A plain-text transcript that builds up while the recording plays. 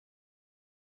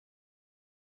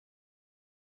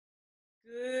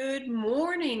Good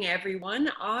morning,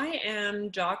 everyone. I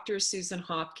am Dr. Susan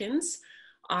Hopkins.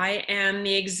 I am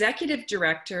the Executive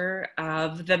Director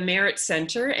of the MEHRIT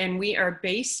Center, and we are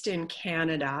based in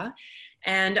Canada.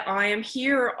 And I am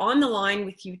here on the line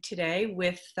with you today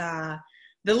with the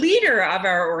leader of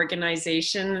our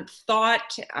organization,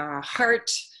 thought, heart,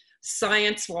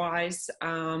 science-wise,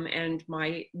 and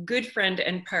my good friend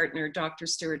and partner, Dr.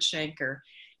 Stuart Shanker.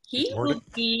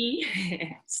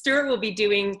 Stuart will be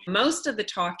doing most of the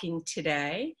talking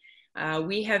today.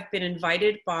 We have been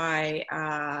invited by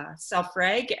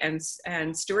Self-Reg and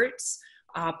Stuart's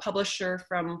publisher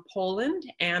from Poland,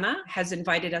 Anna, has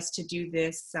invited us to do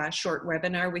this short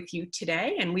webinar with you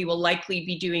today, and we will likely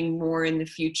be doing more in the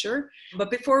future.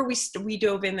 But before we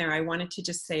dove in there, I wanted to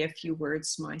just say a few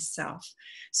words myself.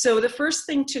 So the first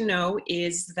thing to know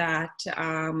is that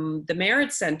the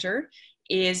MEHRIT Center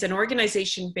is an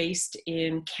organization based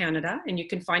in Canada, and you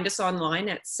can find us online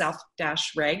at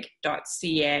self-reg.ca.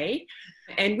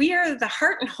 And we are the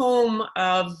heart and home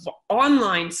of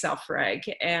online Self-Reg,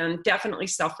 and definitely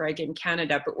Self-Reg in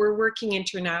Canada, but we're working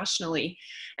internationally.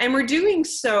 And we're doing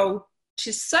so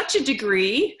to such a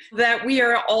degree that we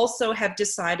are also have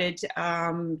decided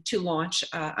to launch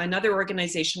another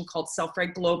organization called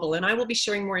Self-Reg Global, and I will be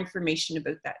sharing more information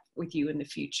about that with you in the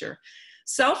future.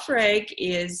 Self-Reg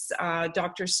is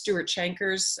Dr. Stuart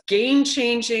Shanker's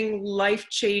game-changing,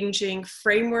 life-changing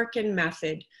framework and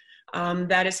method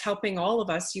that is helping all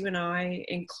of us, you and I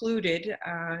included,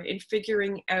 in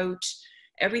figuring out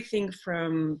everything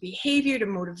from behavior to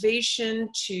motivation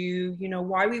to,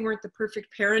 why we weren't the perfect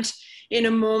parent in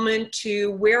a moment,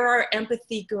 to where our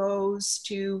empathy goes,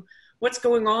 to what's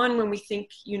going on when we think,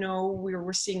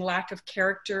 we're seeing lack of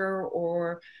character,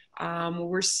 or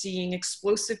we're seeing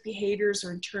explosive behaviors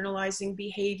or internalizing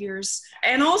behaviors,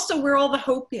 and also where all the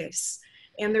hope is.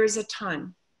 And there's a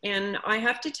ton. And I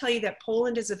have to tell you that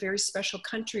Poland is a very special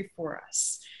country for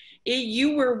us.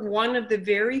 You were one of the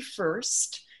very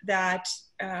first that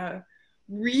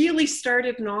really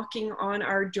started knocking on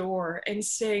our door and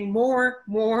saying more.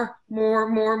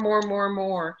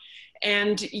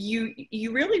 And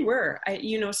you really were.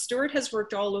 Stuart has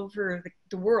worked all over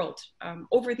the world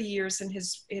over the years in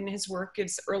his work in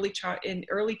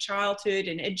early childhood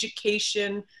and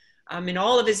education, in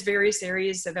all of his various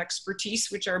areas of expertise,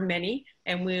 which are many,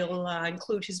 and we'll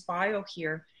include his bio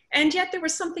here. And yet there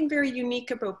was something very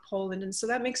unique about Poland, and so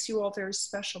that makes you all very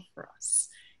special for us.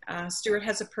 Stuart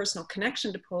has a personal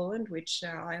connection to Poland, which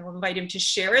I'll invite him to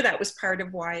share. That was part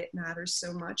of why it matters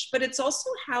so much, but it's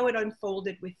also how it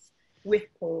unfolded with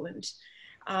Poland.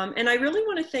 And I really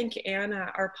want to thank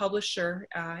Anna, our publisher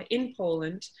in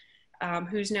Poland,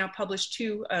 who's now published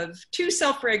two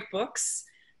Self-Reg books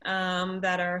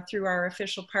that are through our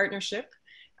official partnership.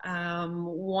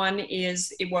 One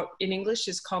is what in English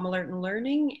is Calm, Alert, and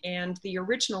Learning, and the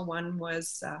original one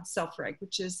was Self-Reg,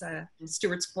 which is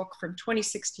Stuart's book from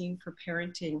 2016 for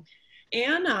parenting.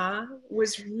 Anna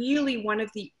was really one of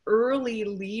the early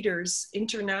leaders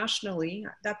internationally.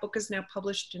 That book is now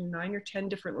published in 9 or 10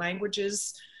 different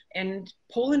languages, and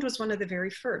Poland was one of the very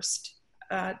first.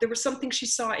 There was something she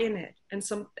saw in it, and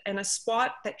a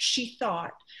spot that she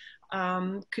thought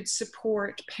could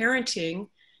support parenting.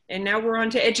 And now we're on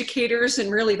to educators and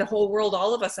really the whole world,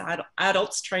 all of us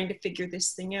adults trying to figure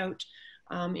this thing out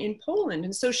in Poland.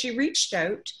 And so she reached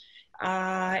out.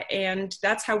 And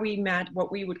that's how we met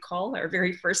what we would call our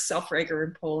very first self-regger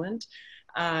in Poland,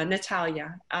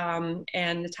 Natalia, and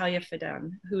Natalia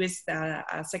Fedem, who is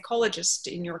a psychologist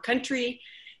in your country,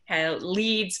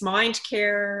 leads mind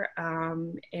care,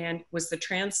 and was the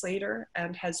translator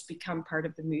and has become part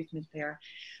of the movement there.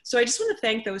 So I just want to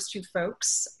thank those two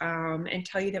folks and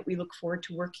tell you that we look forward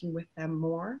to working with them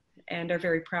more and are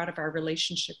very proud of our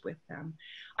relationship with them.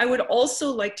 I would also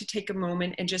like to take a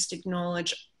moment and just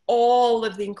acknowledge all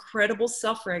of the incredible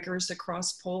self-reggers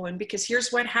across Poland, because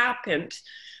here's what happened.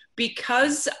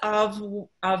 Because of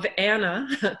Anna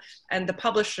and the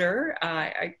publisher,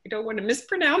 I don't want to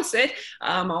mispronounce it,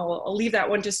 I'll leave that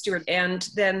one to Stuart, and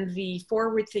then the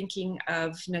forward thinking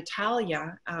of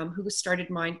Natalia, who started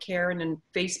Mind Care and a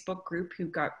Facebook group who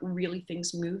got really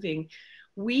things moving.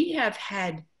 We have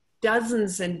had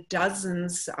dozens and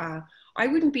dozens, I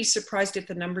wouldn't be surprised if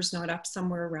the number's not up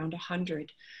somewhere around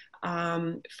 100.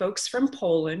 Folks from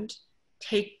Poland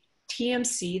take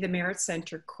TMC, the MEHRIT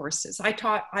Center courses.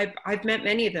 I've met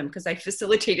many of them because I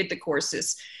facilitated the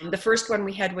courses. The first one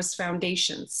we had was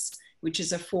Foundations, which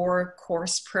is a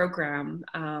 4-course program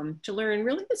to learn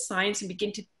really the science and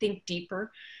begin to think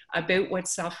deeper about what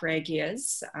Self-Reg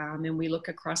is. And we look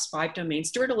across 5 domains.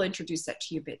 Stuart will introduce that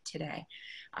to you a bit today.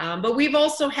 But we've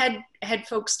also had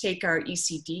folks take our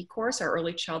ECD course, our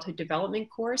Early Childhood Development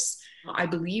course. I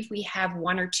believe we have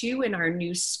one or two in our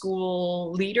new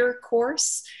school leader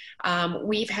course.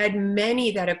 We've had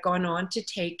many that have gone on to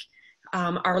take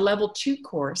our level 2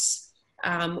 course,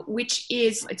 which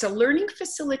it's a learning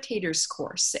facilitators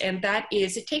course. And that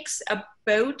is, it takes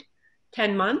about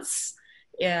 10 months,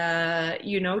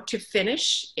 to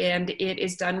finish. And it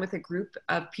is done with a group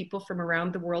of people from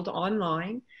around the world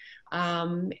online.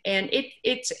 And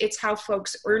it's how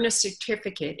folks earn a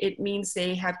certificate. It means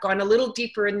they have gone a little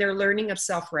deeper in their learning of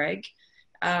Self-Reg.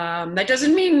 That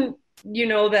doesn't mean,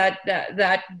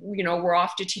 that we're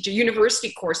off to teach a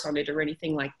university course on it or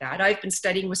anything like that. I've been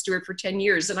studying with Stuart for 10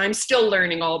 years and I'm still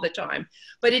learning all the time.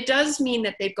 But it does mean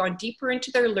that they've gone deeper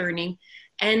into their learning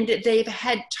and they've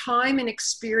had time and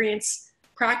experience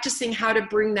practicing how to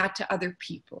bring that to other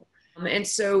people. And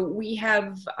so we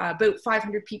have about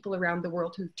 500 people around the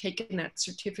world who've taken that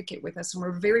certificate with us. And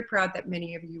we're very proud that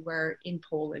many of you are in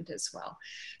Poland as well.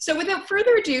 So without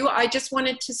further ado, I just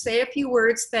wanted to say a few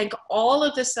words, thank all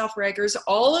of the Self-Reggers,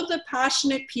 all of the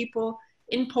passionate people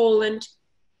in Poland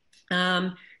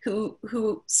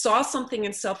who saw something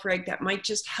in Self-Reg that might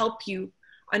just help you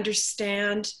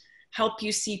understand, help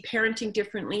you see parenting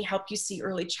differently, help you see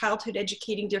early childhood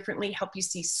educating differently, help you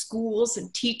see schools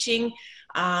and teaching,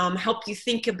 help you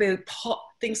think about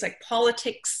things like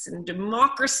politics and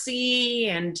democracy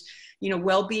and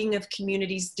well-being of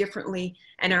communities differently,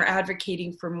 and are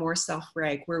advocating for more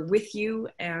Self-Reg. We're with you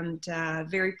and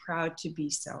very proud to be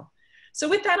so. So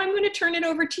with that, I'm going to turn it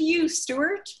over to you,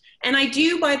 Stuart. And I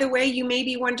do, by the way, you may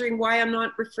be wondering why I'm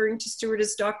not referring to Stuart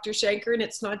as Dr. Shanker, and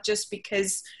it's not just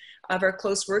because of our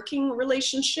close working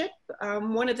relationship.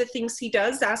 One of the things he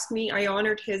does ask me, I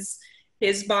honored his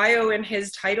bio and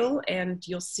his title, and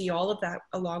you'll see all of that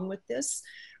along with this.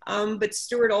 But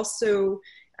Stuart also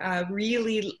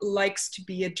really likes to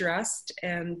be addressed,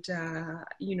 and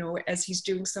as he's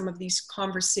doing some of these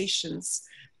conversations,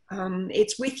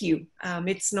 it's with you,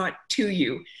 it's not to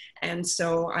you. And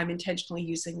so I'm intentionally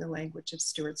using the language of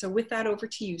Stuart. So with that, over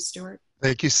to you, Stuart.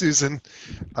 Thank you, Susan.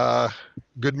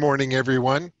 Good morning,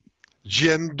 everyone.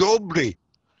 Dzień dobry.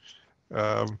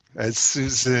 As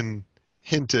Susan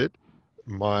hinted,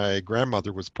 my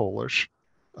grandmother was Polish.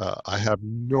 I have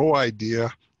no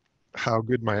idea how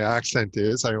good my accent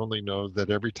is. I only know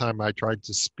that every time I tried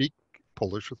to speak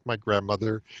Polish with my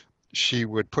grandmother, she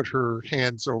would put her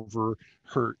hands over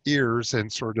her ears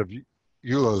and sort of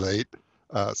ululate.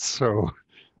 So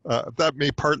that may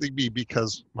partly be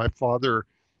because my father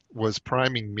was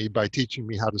priming me by teaching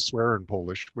me how to swear in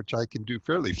Polish, which I can do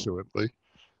fairly fluently.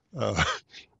 In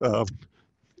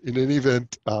any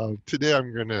event, today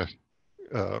I'm going to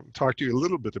talk to you a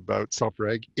little bit about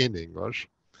Self-Reg in English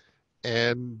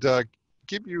and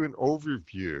give you an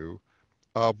overview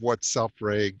of what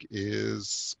Self-Reg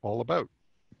is all about.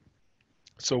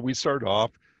 So we start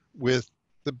off with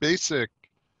the basic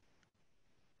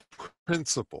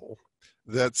principle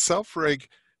that Self-Reg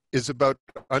is about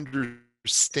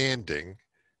understanding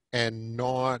and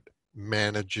not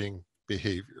managing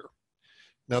behavior.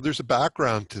 Now, there's a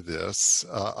background to this.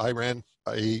 I ran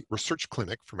a research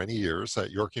clinic for many years at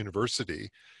York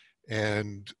University,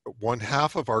 and one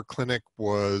half of our clinic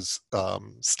was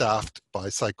staffed by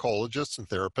psychologists and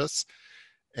therapists,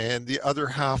 and the other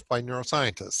half by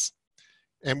neuroscientists.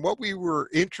 And what we were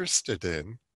interested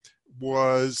in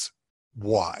was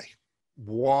why.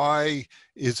 Why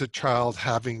is a child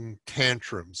having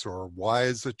tantrums, or why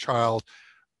is a child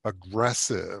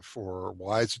aggressive, or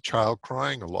why is a child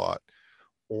crying a lot,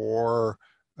 or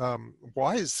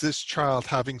why is this child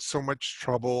having so much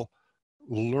trouble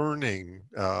learning,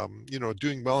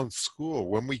 doing well in school,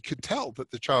 when we could tell that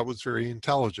the child was very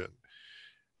intelligent.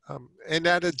 And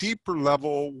at a deeper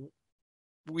level,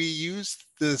 we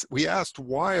asked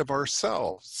why of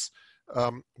ourselves.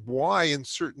 Why in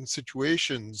certain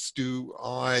situations do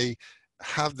I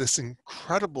have this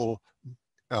incredible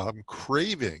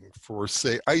craving for,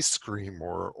 say, ice cream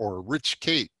or rich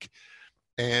cake?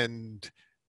 And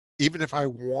even if I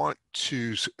want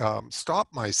to stop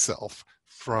myself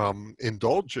from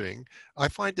indulging, I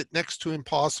find it next to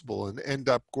impossible and end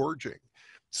up gorging.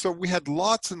 So we had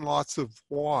lots and lots of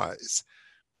whys.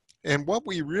 And what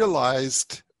we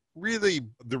realized, really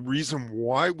the reason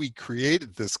why we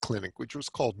created this clinic, which was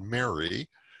called MEHRIT,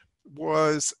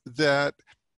 was that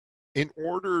in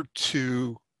order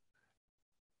to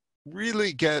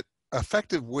really get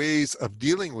effective ways of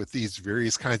dealing with these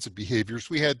various kinds of behaviors,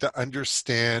 we had to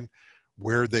understand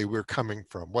where they were coming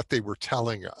from, what they were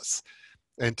telling us.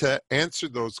 And to answer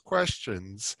those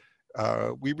questions,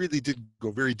 we really did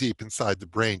go very deep inside the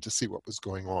brain to see what was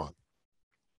going on.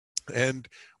 And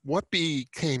what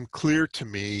became clear to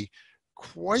me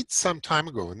quite some time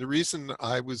ago, and the reason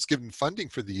I was given funding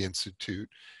for the Institute,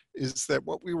 is that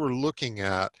what we were looking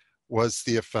at was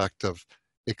the effect of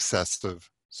excessive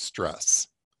stress.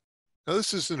 Now,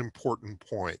 this is an important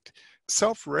point.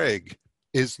 Self-Reg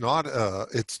is not,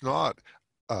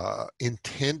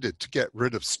 intended to get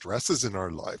rid of stresses in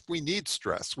our life. We need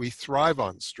stress. We thrive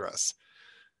on stress.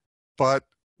 But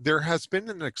there has been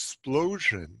an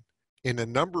explosion in a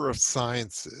number of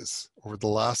sciences over the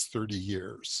last 30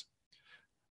 years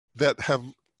that have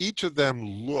each of them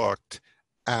looked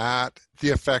at the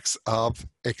effects of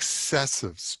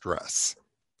excessive stress.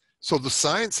 So the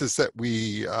sciences that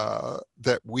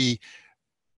we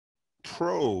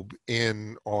probe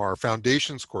in our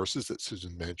foundations courses that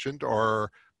Susan mentioned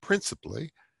are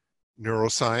principally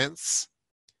neuroscience,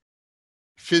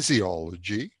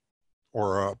 physiology,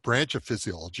 or a branch of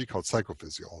physiology called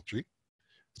psychophysiology,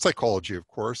 psychology, of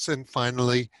course, and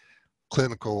finally,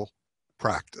 clinical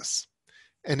practice.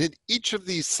 And in each of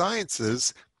these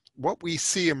sciences, what we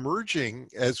see emerging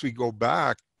as we go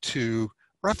back to,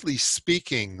 roughly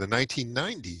speaking, the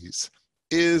 1990s,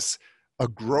 is a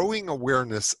growing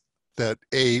awareness that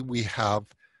A, we have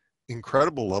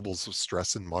incredible levels of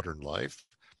stress in modern life,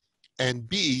 and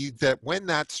B, that when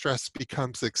that stress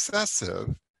becomes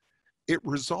excessive, it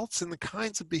results in the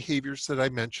kinds of behaviors that I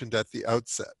mentioned at the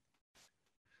outset.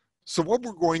 So what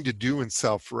we're going to do in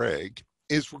Self-Reg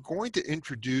is we're going to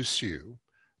introduce you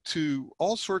to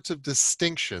all sorts of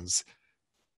distinctions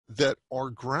that are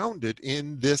grounded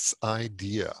in this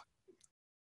idea.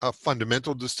 A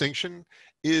fundamental distinction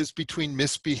is between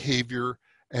misbehavior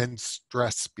and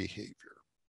stress behavior.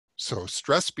 So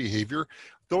stress behavior,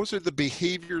 those are the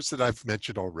behaviors that I've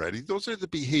mentioned already. Those are the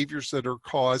behaviors that are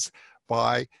caused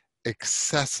by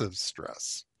excessive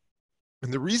stress.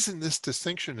 And the reason this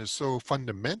distinction is so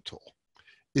fundamental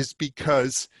is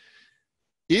because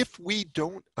if we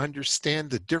don't understand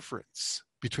the difference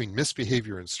between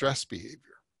misbehavior and stress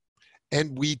behavior,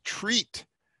 and we treat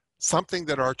something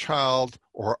that our child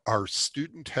or our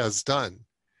student has done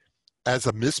as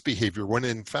a misbehavior when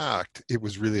in fact it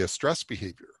was really a stress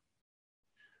behavior,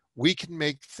 we can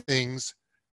make things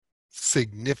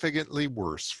significantly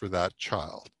worse for that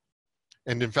child.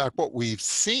 And in fact, what we've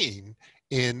seen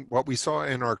in what we saw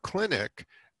in our clinic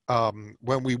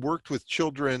when we worked with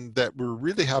children that were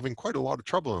really having quite a lot of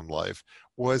trouble in life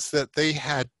was that they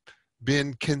had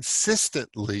been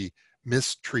consistently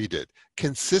mistreated,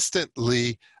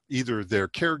 consistently either their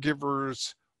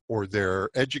caregivers or their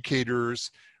educators,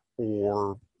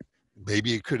 or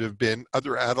maybe it could have been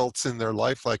other adults in their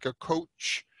life like a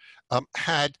coach,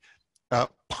 had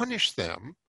punished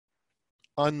them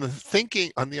on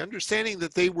the understanding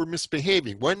that they were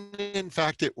misbehaving when in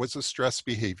fact it was a stress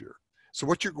behavior. So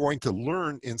what you're going to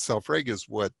learn in Self-Reg is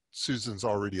what Susan's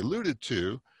already alluded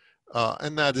to,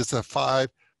 and that is a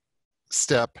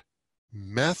 5-step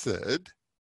method,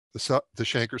 the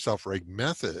Shanker Self-Reg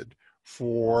method,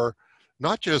 for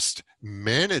not just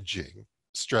managing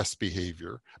stress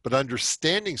behavior, but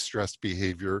understanding stress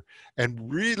behavior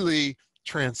and really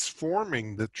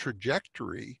transforming the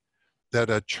trajectory that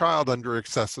a child under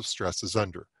excessive stress is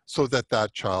under so that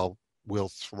that child will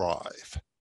thrive.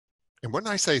 And when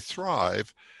I say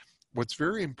thrive, what's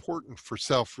very important for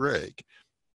Self-Reg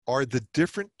are the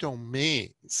different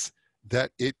domains that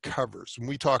it covers. When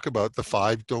we talk about the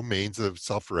 5 domains of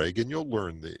Self-Reg, and you'll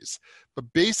learn these, but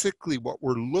basically what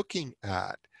we're looking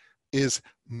at is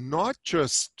not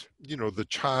just, the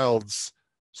child's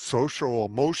social,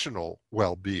 emotional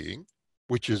well-being,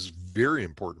 which is very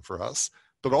important for us,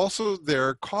 but also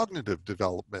their cognitive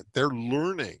development, their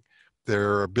learning,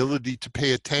 their ability to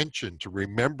pay attention, to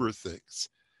remember things.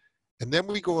 And then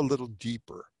we go a little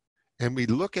deeper and we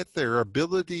look at their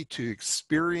ability to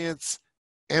experience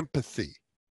empathy.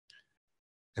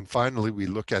 And finally, we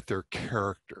look at their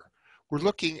character. We're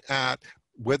looking at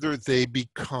whether they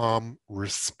become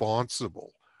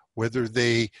responsible, whether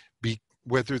they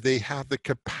have the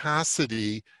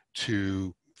capacity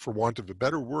to, for want of a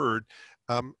better word,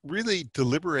 really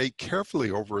deliberate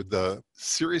carefully over the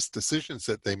serious decisions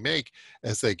that they make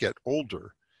as they get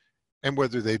older, and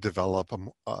whether they develop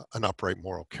an upright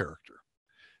moral character.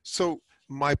 So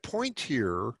my point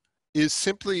here is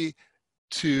simply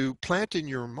to plant in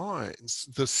your minds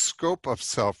the scope of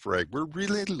Self-Reg. We're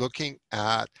really looking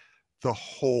at the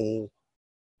whole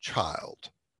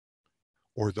child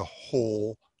or the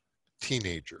whole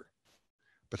teenager.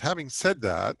 But having said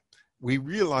that, we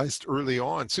realized early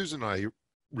on, Susan and I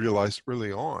realized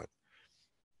early on,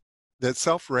 that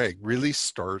Self-Reg really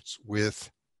starts with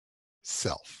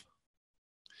self.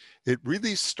 It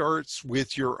really starts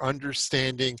with your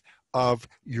understanding of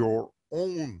your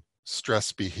own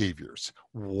stress behaviors.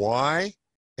 Why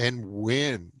and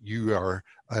when you are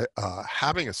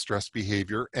having a stress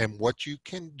behavior, and what you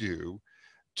can do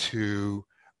to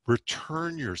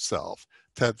return yourself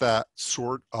to that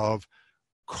sort of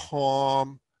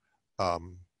calm,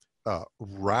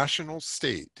 rational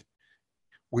state,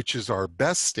 which is our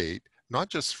best state, not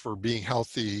just for being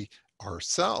healthy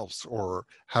ourselves or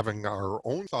having our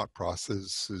own thought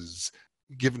processes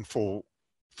given full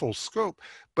scope,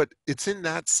 but it's in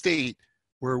that state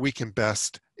where we can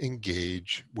best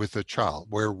engage with a child,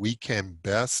 where we can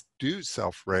best do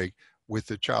self-reg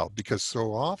with a child. Because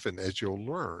so often, as you'll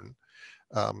learn,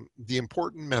 the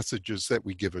important messages that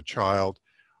we give a child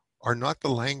are not the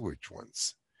language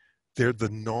ones. They're the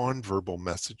nonverbal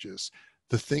messages,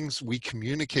 the things we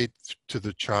communicate to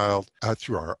the child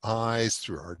through our eyes,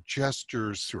 through our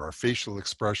gestures, through our facial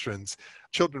expressions.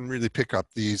 Children really pick up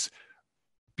these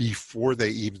before they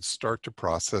even start to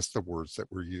process the words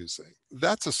that we're using.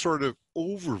 That's a sort of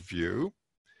overview.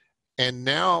 And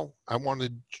now I want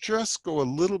to just go a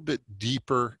little bit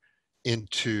deeper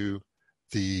into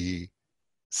the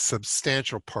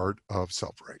substantial part of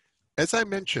self-reg. As I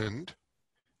mentioned,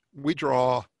 we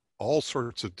draw all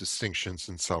sorts of distinctions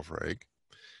in self-reg.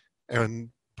 And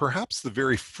perhaps the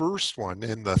very first one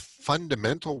and the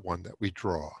fundamental one that we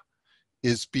draw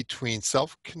is between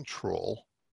self-control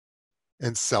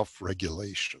and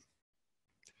self-regulation.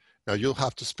 Now, you'll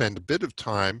have to spend a bit of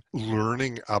time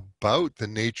learning about the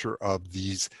nature of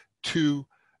these two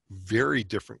very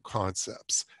different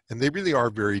concepts, and they really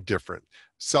are very different.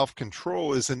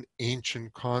 Self-control is an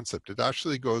ancient concept. It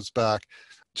actually goes back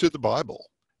to the Bible,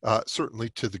 certainly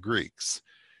to the Greeks,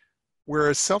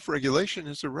 whereas self-regulation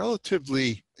is a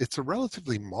relatively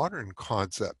modern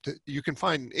concept. You can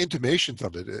find intimations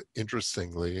of it,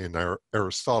 interestingly, in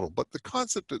Aristotle, but the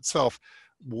concept itself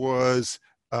was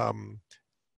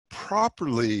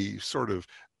properly sort of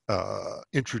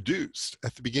introduced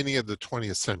at the beginning of the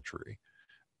 20th century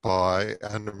by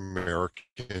an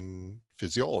American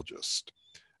physiologist,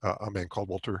 a man called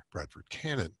Walter Bradford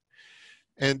Cannon.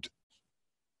 And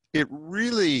it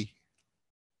really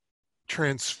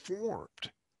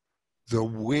transformed the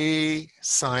way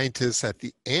scientists at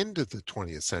the end of the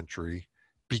 20th century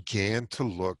began to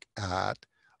look at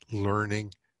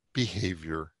learning,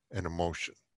 behavior, and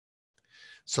emotion.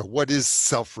 So what is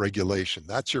self-regulation?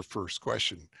 That's your first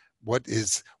question. Why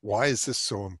is this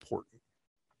so important?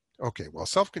 Okay, well,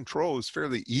 self-control is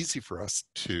fairly easy for us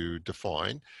to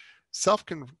define.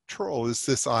 Self-control is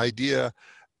this idea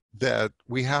that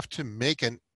we have to make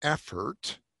an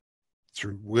effort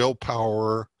through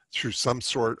willpower, through some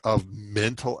sort of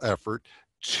mental effort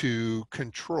to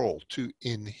control, to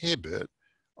inhibit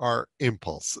our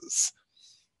impulses.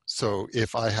 So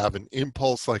if I have an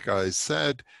impulse, like I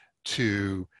said,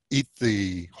 to eat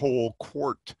the whole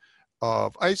quart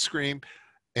of ice cream,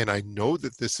 and I know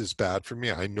that this is bad for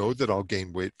me, I know that I'll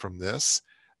gain weight from this,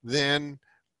 then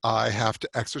I have to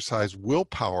exercise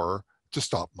willpower to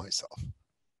stop myself.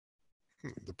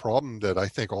 The problem that I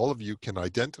think all of you can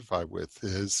identify with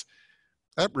is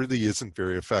that really isn't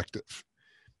very effective.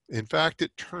 In fact,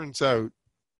 it turns out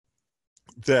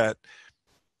that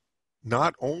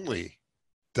not only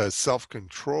does a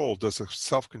self-control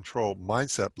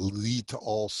mindset lead to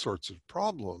all sorts of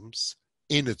problems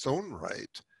in its own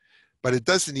right, but it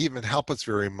doesn't even help us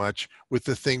very much with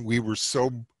the thing we were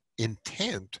so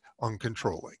intent on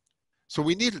controlling. So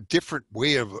we need a different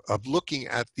way of looking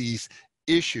at these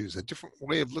issues, a different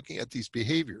way of looking at these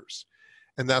behaviors.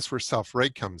 And that's where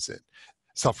self-reg comes in,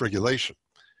 self-regulation.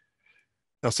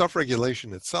 Now,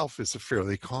 self-regulation itself is a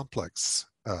fairly complex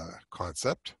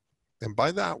concept. And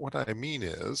by that, what I mean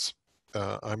is,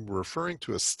 I'm referring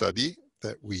to a study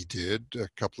that we did a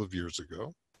couple of years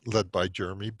ago, led by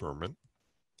Jeremy Berman,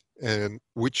 and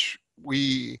which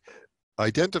we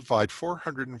identified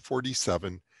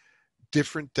 447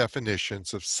 different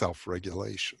definitions of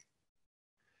self-regulation.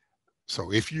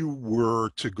 So if you were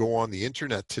to go on the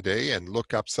internet today and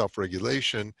look up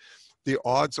self-regulation, the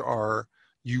odds are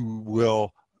you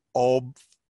will all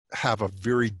have a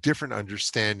very different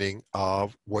understanding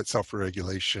of what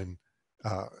self-regulation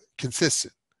consists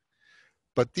in.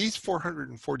 But these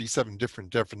 447 different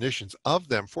definitions, of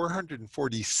them,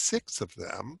 446 of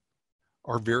them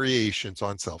are variations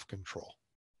on self-control.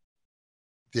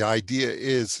 The idea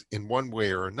is, in one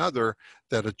way or another,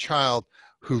 that a child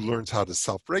who learns how to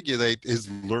self-regulate is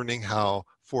learning how,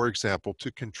 for example,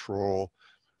 to control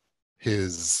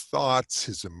his thoughts,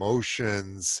 his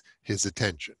emotions, his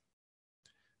attention.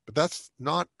 But that's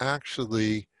not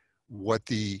actually what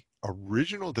the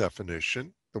original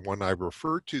definition, the one I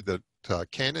referred to that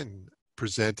Cannon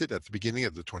presented at the beginning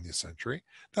of the 20th century,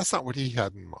 that's not what he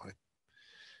had in mind.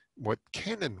 What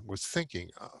Cannon was thinking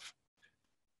of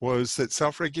was that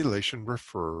self-regulation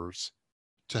refers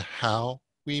to how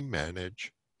we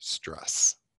manage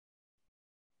stress.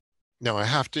 Now, I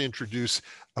have to introduce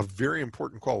a very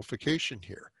important qualification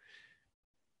here.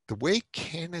 The way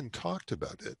Cannon talked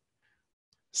about it,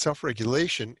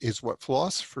 self-regulation is what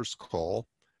philosophers call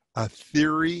a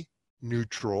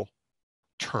theory-neutral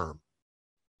term.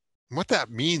 And what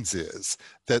that means is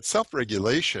that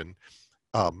self-regulation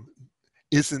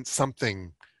isn't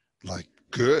something like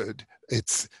good.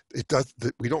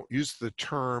 We don't use the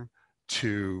term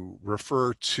to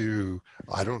refer to,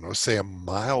 I don't know, say a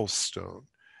milestone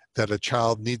that a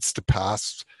child needs to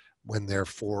pass when they're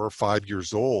 4 or 5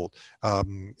 years old.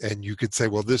 And you could say,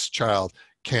 well, this child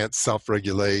can't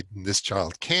self-regulate and this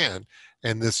child can.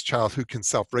 And this child who can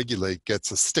self-regulate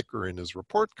gets a sticker in his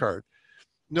report card.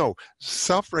 No,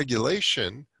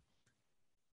 self-regulation,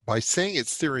 by saying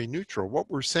it's theory neutral, what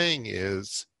we're saying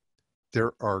is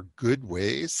there are good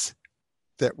ways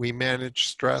that we manage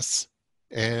stress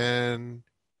and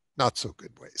not so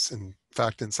good ways. In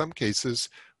fact, in some cases,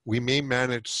 we may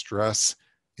manage stress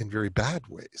in very bad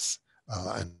ways.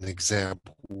 An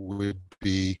example would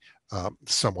be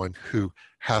someone who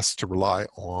has to rely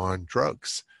on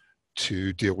drugs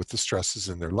to deal with the stresses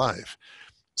in their life.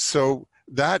 So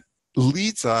that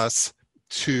leads us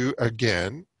to,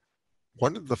 again,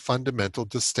 one of the fundamental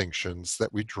distinctions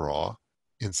that we draw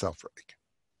in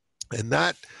Self-Reg.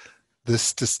 And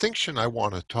this distinction I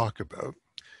want to talk about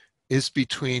is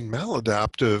between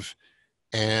maladaptive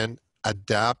and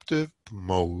adaptive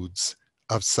modes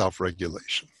of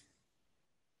self-regulation.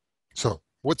 So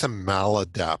what's a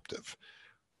maladaptive?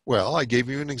 Well, I gave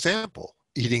you an example,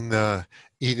 eating the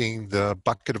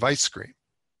bucket of ice cream.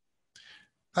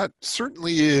 That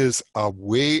certainly is a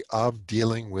way of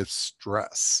dealing with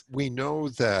stress. We know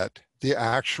that the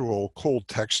actual cold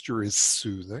texture is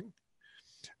soothing.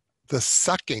 The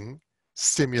sucking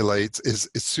is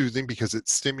soothing because it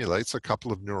stimulates a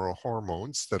couple of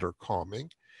neurohormones that are calming.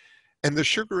 And the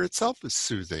sugar itself is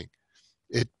soothing.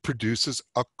 It produces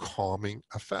a calming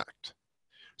effect.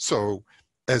 So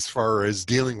as far as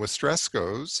dealing with stress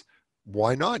goes,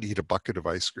 why not eat a bucket of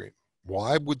ice cream?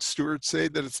 Why would Stuart say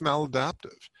that it's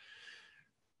maladaptive?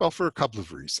 Well, for a couple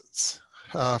of reasons.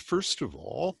 First of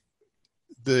all,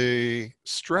 the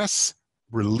stress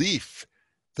relief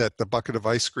that the bucket of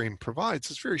ice cream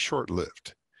provides is very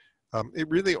short-lived. It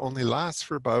really only lasts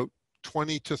for about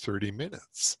 20 to 30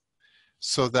 minutes.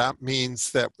 So that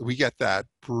means that we get that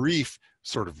brief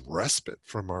sort of respite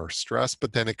from our stress,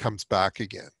 but then it comes back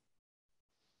again.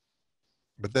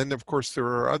 But then, of course, there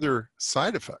are other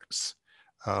side effects.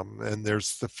 And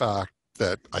there's the fact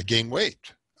that I gain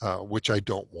weight, which I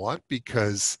don't want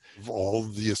because of all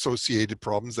the associated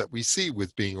problems that we see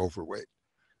with being overweight.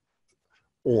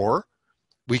 Or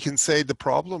we can say the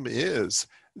problem is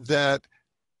that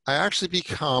I actually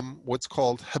become what's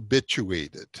called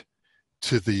habituated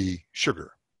to the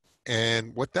sugar.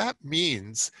 And what that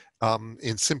means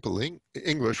in simple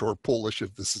English or Polish,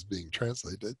 if this is being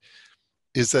translated,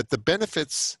 is that the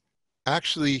benefits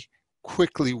actually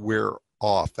quickly wear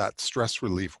off. That stress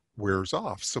relief wears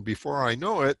off. So before I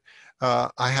know it,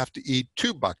 I have to eat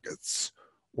 2 buckets,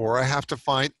 or I have to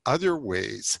find other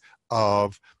ways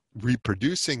of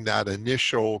reproducing that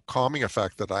initial calming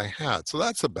effect that I had. So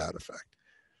that's a bad effect.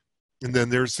 And then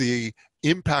there's the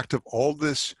impact of all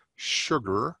this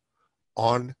sugar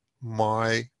on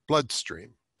my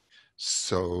bloodstream.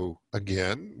 So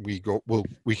again, we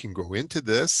can go into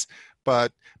this,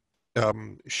 but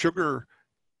sugar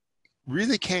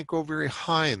really can't go very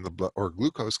high in the blood, or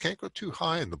glucose can't go too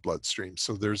high in the bloodstream.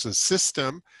 So there's a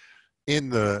system in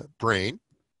the brain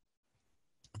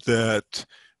that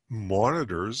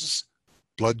monitors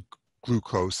blood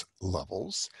glucose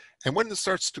levels. And when it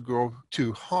starts to go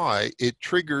too high, it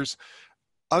triggers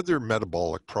other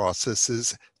metabolic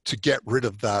processes to get rid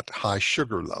of that high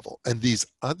sugar level. And these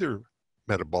other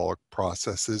metabolic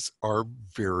processes are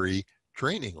very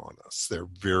draining on us. They're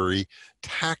very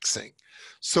taxing.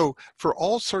 So for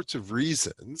all sorts of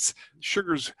reasons,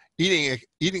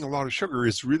 eating a lot of sugar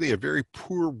is really a very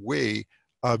poor way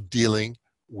of dealing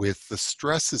with the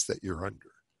stresses that you're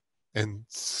under. And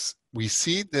we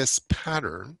see this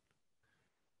pattern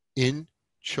in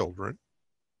children.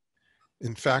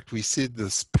 In fact, we see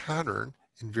this pattern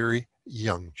in very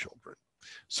young children.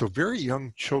 So very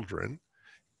young children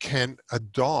can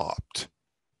adopt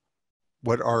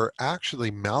what are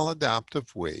actually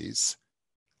maladaptive ways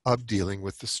of dealing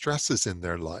with the stresses in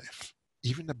their life.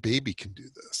 Even a baby can do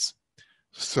this.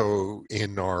 So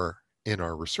in our in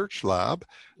our research lab,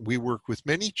 we work with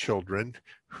many children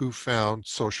who found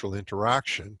social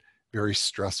interaction very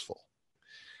stressful.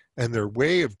 And their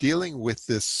way of dealing with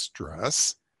this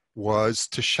stress was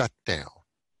to shut down.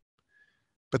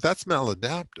 But that's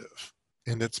maladaptive.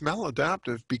 And it's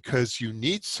maladaptive because you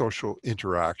need social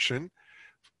interaction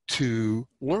to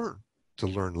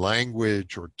learn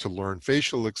language, or to learn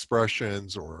facial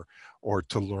expressions, or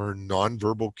to learn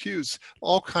nonverbal cues.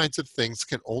 All kinds of things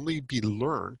can only be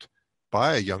learned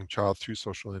by a young child through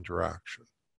social interaction.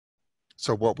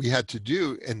 So what we had to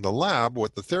do in the lab,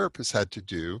 what the therapists had to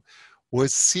do,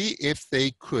 was see if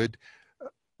they could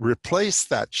replace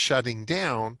that shutting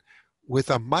down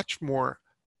with a much more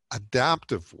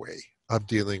adaptive way of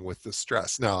dealing with the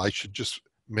stress. Now, I should just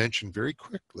mention very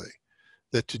quickly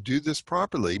that to do this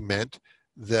properly meant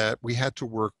that we had to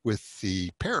work with the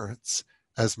parents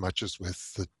as much as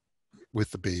with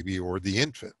the baby or the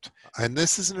infant. And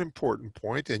this is an important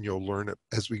point, and you'll learn it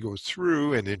as we go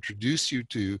through and introduce you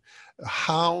to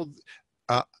how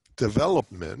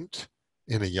development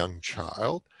in a young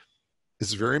child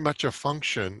is very much a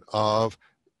function of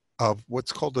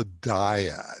what's called a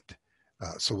dyad.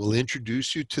 So we'll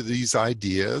introduce you to these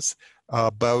ideas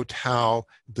about how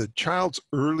the child's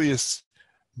earliest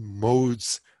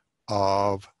modes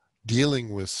of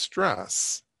dealing with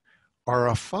stress are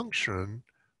a function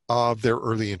of their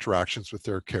early interactions with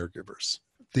their caregivers.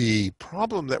 The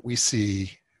problem that we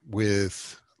see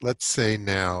with, let's say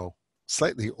now,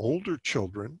 slightly older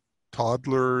children,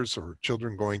 toddlers or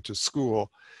children going to school,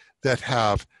 that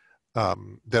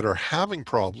are having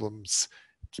problems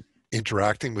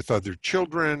interacting with other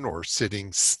children, or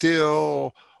sitting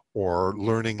still, or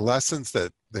learning lessons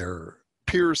that their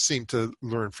peers seem to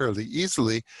learn fairly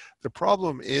easily. The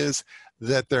problem is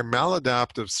that their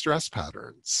maladaptive stress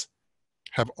patterns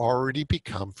have already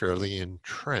become fairly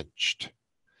entrenched.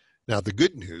 Now, the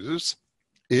good news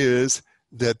is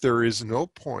that there is no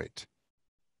point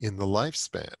in the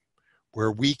lifespan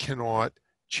where we cannot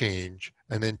change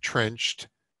an entrenched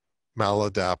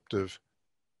maladaptive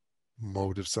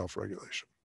mode of self-regulation.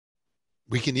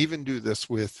 We can even do this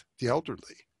with the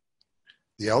elderly.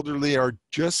 The elderly are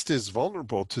just as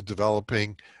vulnerable to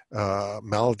developing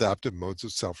maladaptive modes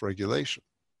of self-regulation.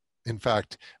 In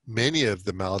fact, many of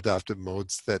the maladaptive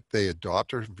modes that they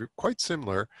adopt are quite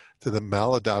similar to the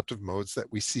maladaptive modes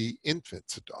that we see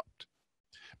infants adopt.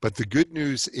 But the good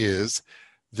news is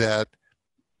that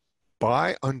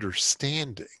by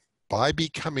understanding, by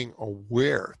becoming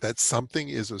aware that something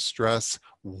is a stress,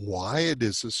 why it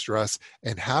is a stress,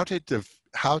 and how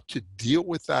to deal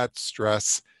with that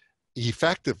stress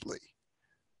effectively,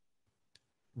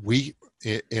 we,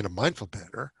 in a mindful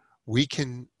manner, we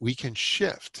can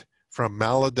shift from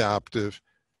maladaptive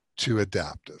to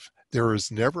adaptive. There is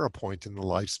never a point in the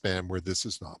lifespan where this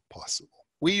is not possible.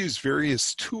 We use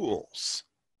various tools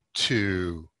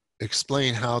to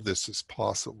explain how this is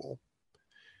possible.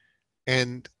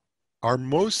 And our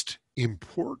most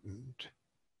important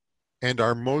and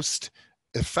our most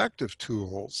effective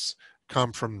tools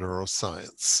come from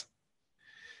neuroscience.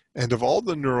 And of all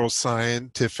the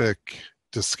neuroscientific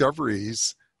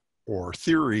discoveries or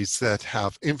theories that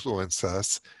have influenced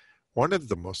us, one of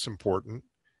the most important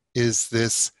is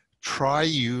this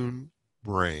triune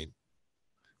brain,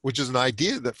 which is an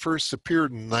idea that first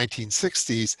appeared in the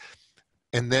 1960s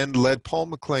and then led Paul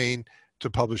MacLean to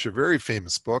publish a very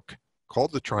famous book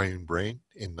called The Triune Brain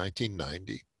in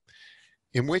 1990,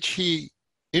 in which he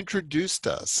introduced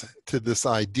us to this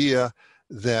idea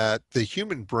that the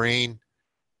human brain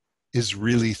is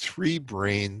really three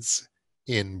brains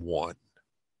in one,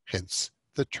 hence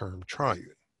the term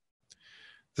triune.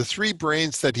 The three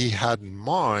brains that he had in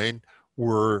mind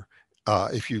were,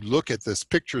 if you look at this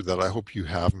picture that I hope you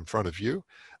have in front of you,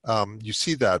 you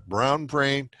see that brown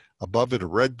brain, above it a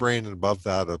red brain, and above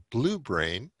that a blue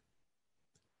brain.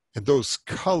 And those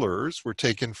colors were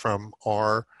taken from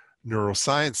our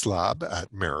neuroscience lab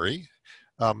at MEHRIT.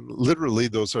 Literally,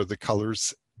 those are the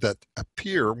colors that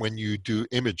appear when you do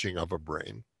imaging of a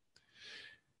brain.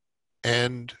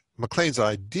 And MacLean's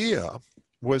idea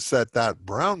was that that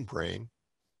brown brain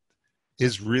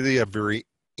is really a very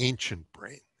ancient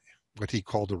brain, what he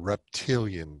called a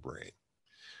reptilian brain.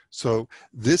 So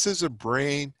this is a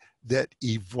brain that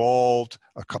evolved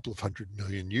a couple of 100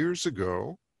 million years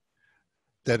ago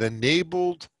that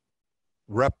enabled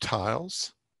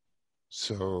reptiles,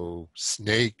 so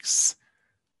snakes,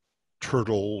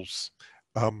 turtles,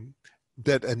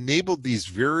 that enabled these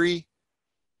very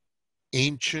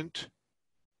ancient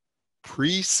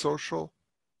pre-social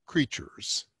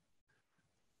creatures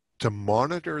to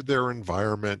monitor their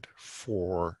environment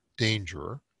for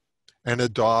danger and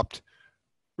adopt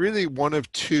really one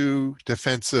of two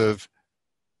defensive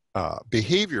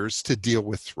behaviors to deal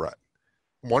with threat.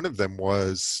 One of them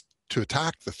was to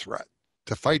attack the threat,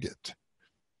 to fight it.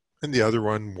 And the other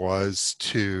one was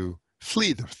to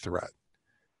flee the threat.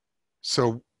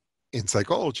 So in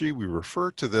psychology, we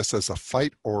refer to this as a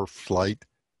fight or flight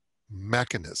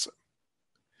mechanism.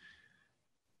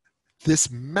 This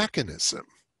mechanism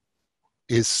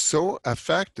is so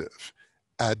effective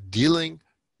at dealing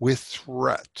with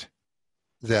threat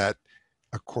that,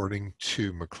 according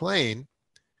to MacLean,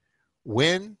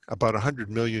 when about 100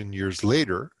 million years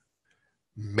later,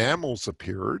 mammals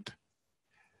appeared,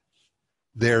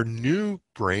 their new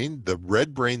brain, the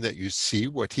red brain that you see,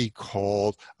 what he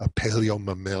called a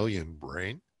paleomammalian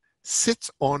brain, sits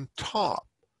on top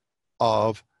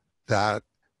of that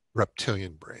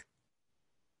reptilian brain.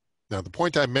 Now, the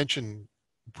point I mentioned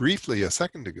briefly a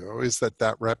second ago is that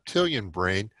that reptilian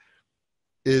brain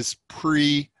is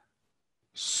pre-social.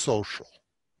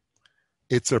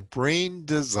 It's a brain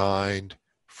designed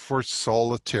for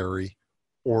solitary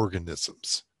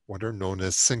organisms, what are known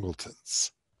as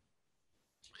singletons.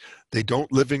 They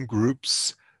don't live in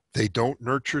groups. They don't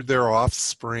nurture their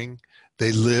offspring.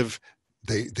 They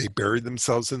bury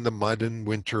themselves in the mud in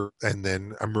winter and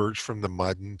then emerge from the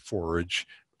mud and forage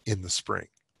in the spring.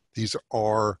 These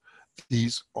are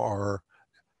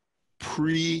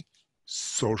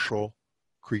pre-social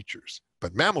creatures,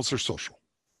 but mammals are social.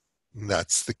 And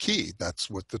that's the key. That's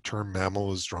what the term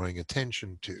mammal is drawing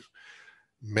attention to.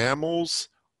 Mammals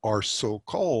are so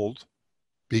called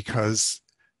because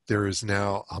there is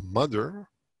now a mother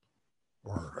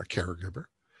or a caregiver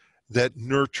that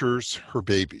nurtures her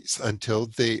babies until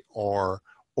they are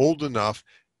old enough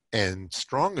and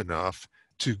strong enough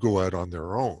to go out on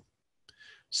their own.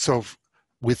 So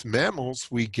with mammals,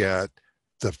 we get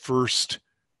the first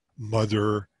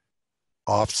mother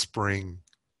offspring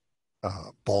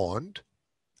bond,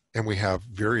 and we have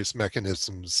various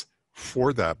mechanisms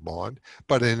for that bond.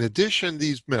 But in addition,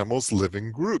 these mammals live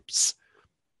in groups.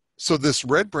 So this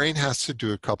red brain has to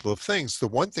do a couple of things. The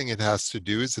one thing it has to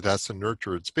do is it has to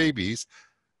nurture its babies,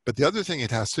 but the other thing it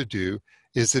has to do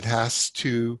is it has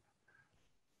to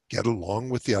get along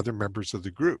with the other members of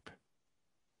the group.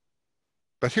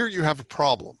 But here you have a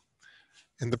problem.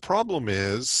 And the problem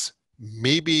is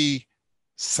maybe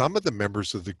some of the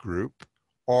members of the group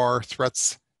are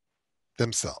threats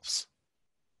themselves.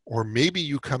 Or maybe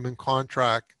you come in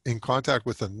contact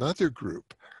with another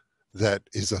group that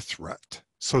is a threat.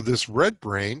 So this red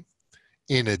brain,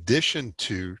 in addition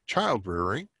to child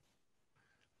rearing,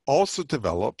 also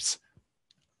develops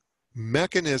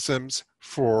mechanisms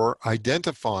for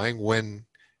identifying when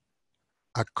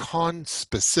a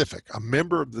conspecific, a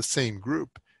member of the same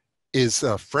group, is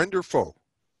a friend or foe,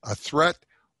 a threat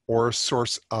or a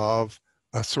source of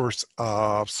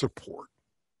support.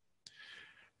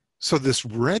 So this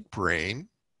red brain,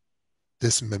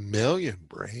 this mammalian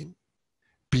brain,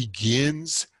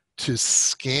 begins to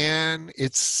scan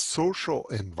its social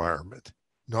environment,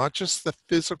 not just the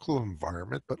physical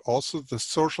environment, but also the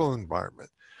social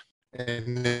environment.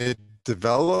 And it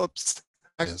develops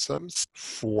mechanisms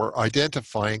for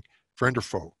identifying friend or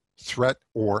foe, threat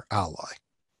or ally.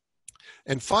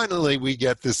 And finally, we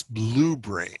get this blue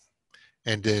brain.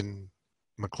 And in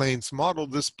MacLean's model,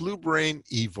 this blue brain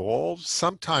evolved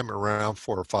sometime around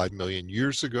 4 or 5 million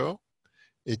years ago.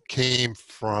 It came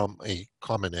from a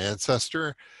common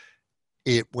ancestor.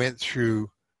 It went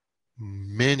through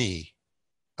many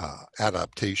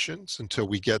adaptations until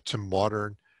we get to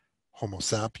modern Homo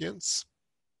sapiens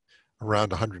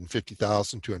around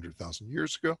 150,000, 200,000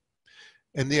 years ago.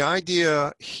 And the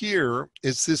idea here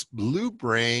is this blue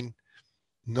brain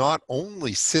not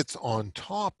only sits on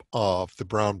top of the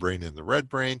brown brain and the red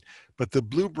brain, but the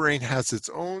blue brain has its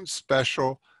own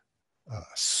special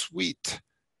suite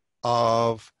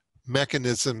of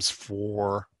mechanisms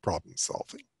for problem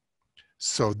solving.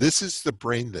 So this is the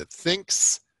brain that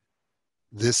thinks.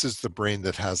 This is the brain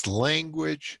that has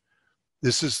language.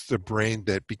 This is the brain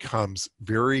that becomes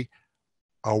very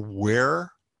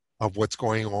aware of what's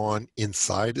going on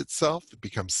inside itself. It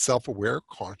becomes self-aware,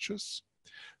 conscious.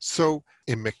 So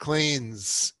in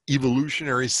MacLean's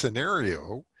evolutionary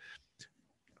scenario,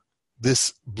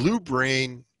 this blue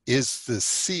brain is the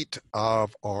seat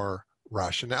of our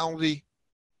rationality.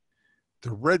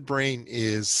 The red brain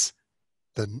is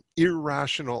the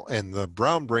irrational, and the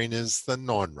brown brain is the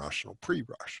non-rational,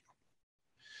 pre-rational.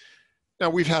 Now,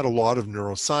 we've had a lot of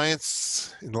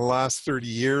neuroscience in the last 30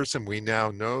 years, and we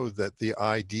now know that the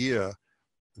idea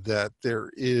that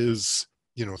there is,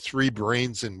 3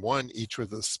 brains in one, each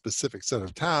with a specific set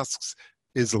of tasks,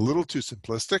 is a little too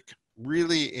simplistic.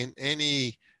 Really, in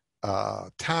any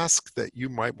task that you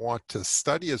might want to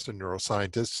study as a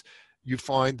neuroscientist, you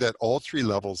find that all three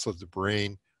levels of the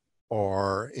brain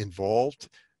are involved,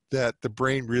 that the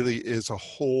brain really is a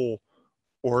whole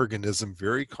organism,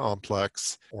 very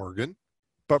complex organ.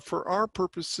 But for our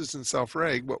purposes in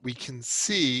Self-Reg, what we can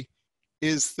see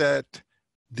is that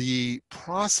the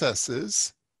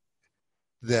processes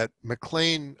that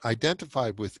McLean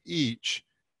identified with each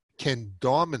can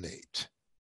dominate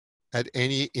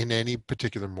in any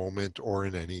particular moment or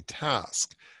in any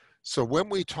task. So when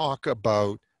we talk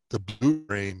about the blue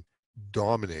brain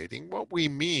dominating, what we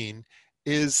mean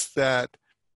is that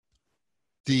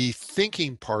the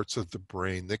thinking parts of the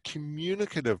brain, the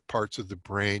communicative parts of the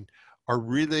brain are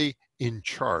really in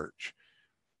charge.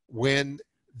 When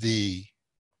the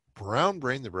brown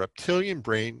brain, the reptilian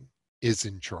brain, is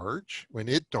in charge, when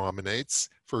it dominates,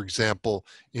 for example,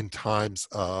 in times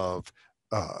of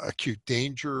acute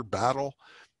danger, battle,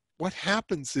 what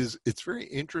happens is, it's very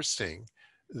interesting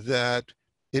that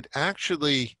it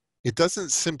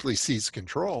doesn't simply seize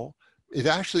control, it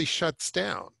actually shuts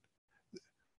down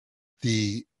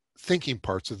the thinking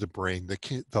parts of the brain,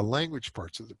 the language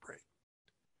parts of the brain.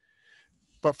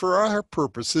 But for our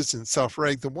purposes in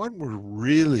Self-Reg, the one we're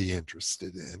really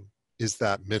interested in is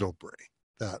that middle brain,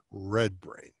 that red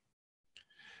brain.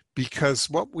 Because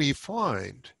what we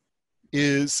find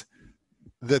is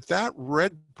that that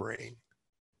red brain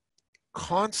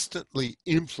constantly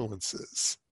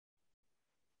influences.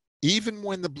 Even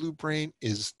when the blue brain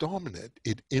is dominant,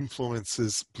 it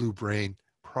influences blue brain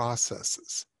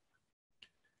processes.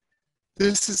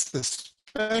 This is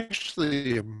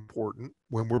especially important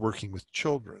when we're working with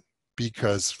children,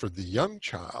 because for the young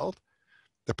child,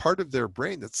 the part of their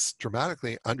brain that's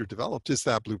dramatically underdeveloped is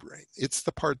that blue brain. It's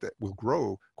the part that will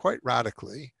grow quite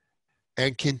radically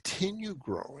and continue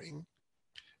growing.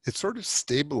 It sort of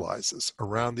stabilizes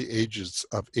around the ages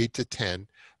of 8 to 10,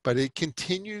 but it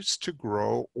continues to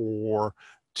grow or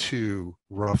to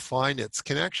refine its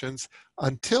connections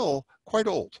until quite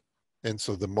old. And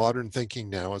so the modern thinking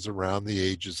now is around the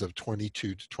ages of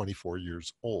 22 to 24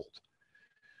 years old.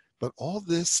 But all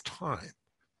this time,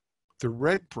 the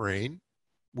red brain,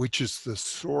 which is the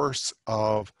source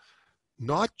of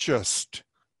not just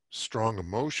strong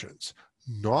emotions,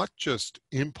 not just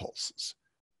impulses,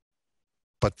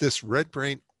 but this red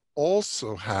brain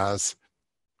also has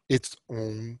its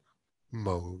own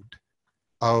mode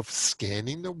of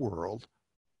scanning the world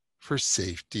for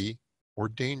safety or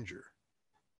danger.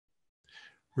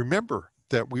 Remember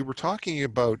that we were talking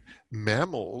about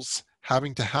mammals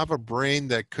having to have a brain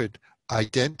that could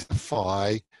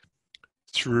identify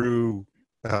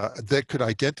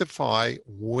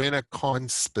when a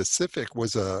conspecific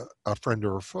was a friend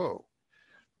or a foe.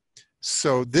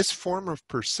 So this form of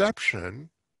perception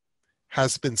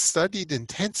has been studied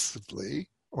intensively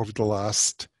over the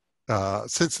last,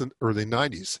 since the early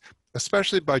 90s,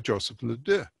 especially by Joseph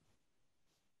Ledoux.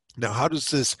 Now, how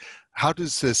does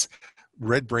this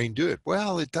red brain do it?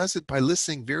 Well, it does it by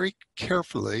listening very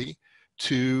carefully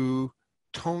to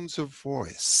tones of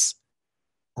voice,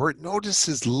 or it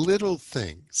notices little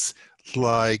things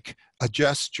like a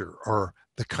gesture or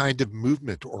the kind of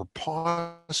movement or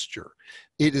posture.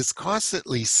 It is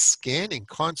constantly scanning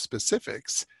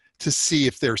conspecifics to see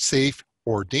if they're safe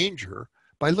or danger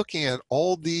by looking at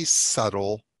all these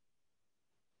subtle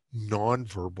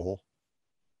nonverbal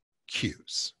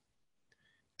cues.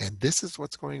 And this is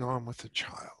what's going on with the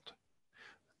child.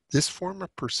 This form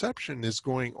of perception is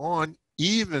going on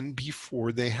even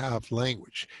before they have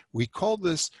language. We call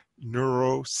this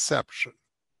neuroception.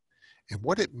 And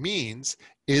what it means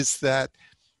is that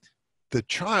the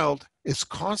child is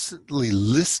constantly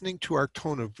listening to our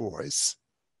tone of voice,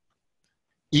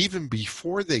 even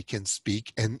before they can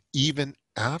speak and even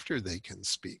after they can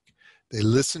speak. They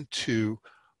listen to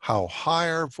how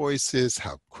high our voice is,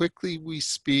 how quickly we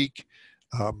speak.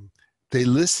 They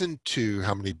listen to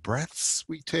how many breaths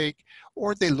we take,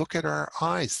 or they look at our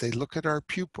eyes, they look at our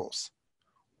pupils,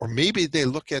 or maybe they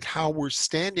look at how we're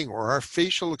standing or our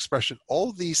facial expression.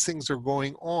 All these things are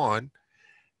going on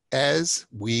as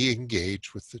we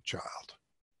engage with the child.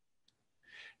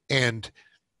 And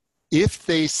if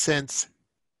they sense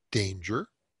danger,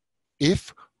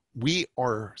 if we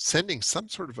are sending some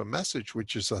sort of a message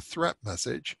which is a threat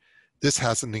message, this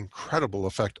has an incredible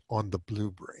effect on the blue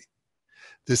brain.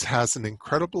 This has an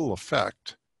incredible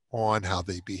effect on how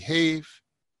they behave,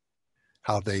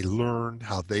 how they learn,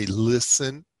 how they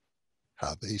listen,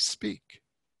 how they speak.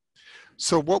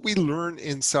 So what we learn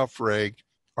in Self-Reg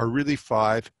are really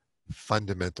 5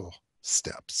 fundamental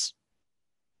steps.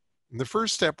 And the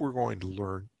first step we're going to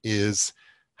learn is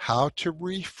how to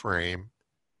reframe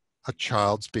a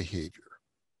child's behavior.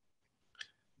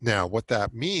 Now, what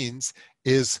that means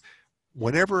is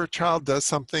whenever a child does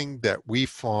something that we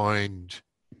find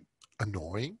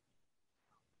annoying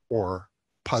or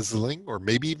puzzling or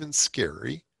maybe even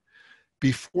scary,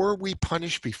 before we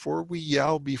punish, before we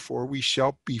yell, before we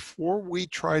shout, before we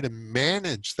try to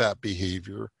manage that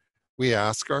behavior, we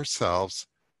ask ourselves,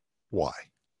 why?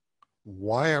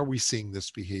 Why are we seeing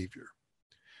this behavior?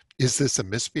 Is this a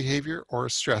misbehavior or a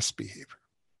stress behavior?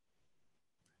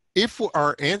 If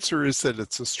our answer is that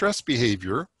it's a stress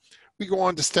behavior, we go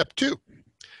on to step 2.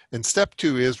 And step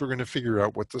 2 is we're going to figure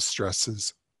out what the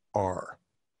stresses are.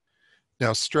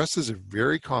 Now, stress is a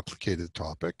very complicated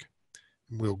topic.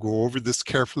 We'll go over this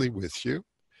carefully with you.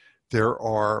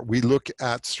 We look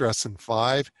at stress in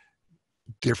 5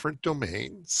 different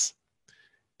domains,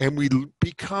 and we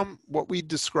become what we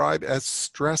describe as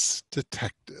stress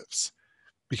detectives,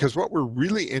 because what we're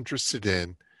really interested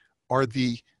in are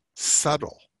the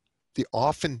subtle, the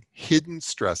often hidden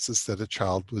stresses that a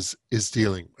child is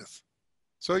dealing with.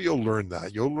 So you'll learn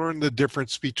that. You'll learn the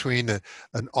difference between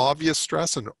an obvious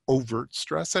stress, an overt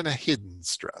stress, and a hidden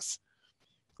stress.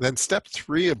 Then step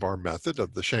 3 of our method,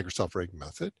 of the Shanker Self-Reg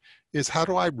method, is how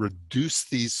do I reduce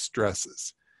these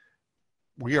stresses?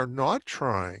 We are not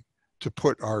trying to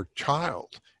put our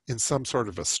child in some sort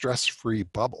of a stress-free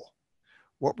bubble.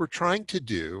 What we're trying to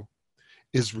do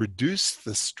is reduce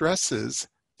the stresses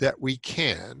that we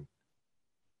can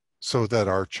so that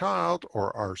our child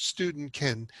or our student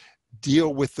can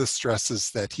deal with the stresses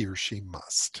that he or she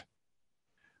must.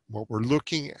 What we're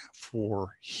looking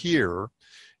for here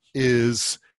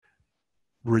is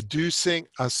reducing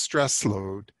a stress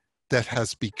load that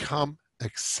has become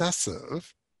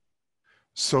excessive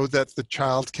so that the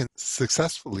child can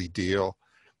successfully deal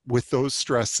with those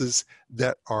stresses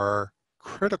that are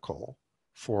critical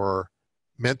for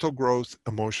mental growth,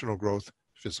 emotional growth,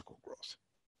 physical growth.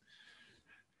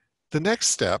 The next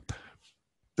step,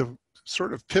 the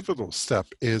sort of pivotal step,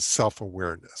 is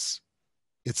self-awareness.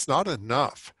 It's not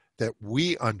enough that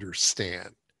we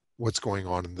understand what's going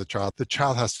on in the child. The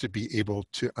child has to be able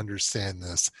to understand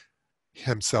this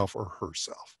himself or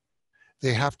herself.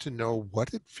 They have to know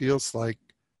what it feels like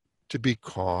to be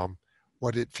calm,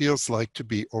 what it feels like to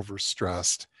be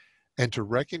overstressed, and to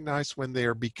recognize when they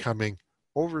are becoming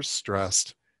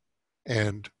overstressed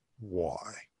and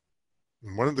why.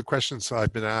 And one of the questions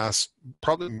I've been asked,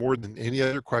 probably more than any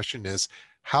other question, is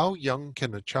how young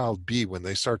can a child be when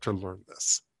they start to learn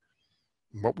this?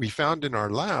 And what we found in our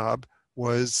lab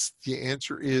was the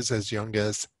answer is as young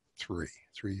as 3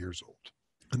 years old.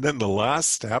 And then the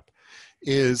last step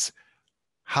is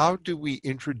how do we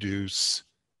introduce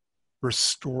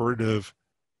restorative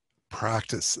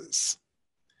practices?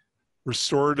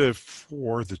 Restorative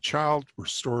for the child,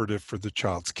 restorative for the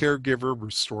child's caregiver,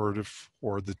 restorative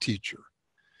for the teacher.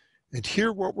 And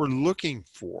here what we're looking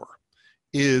for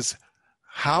is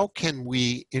how can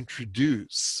we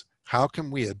introduce, how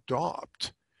can we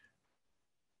adopt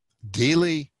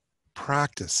daily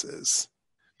practices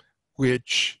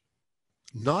which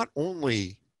not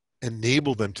only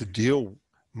enable them to deal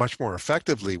much more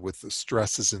effectively with the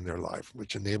stresses in their life,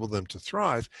 which enable them to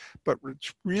thrive, but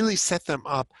which really set them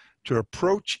up to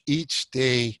approach each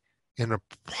day in a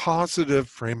positive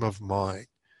frame of mind,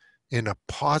 in a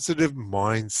positive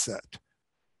mindset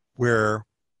where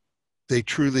they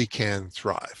truly can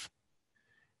thrive.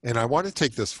 And I want to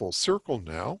take this full circle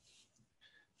now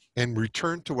and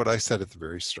return to what I said at the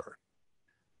very start.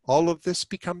 All of this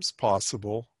becomes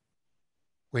possible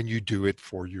when you do it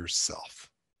for yourself.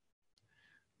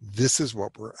 This is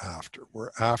what we're after. We're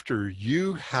after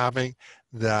you having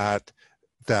that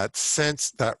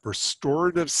sense, that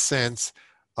restorative sense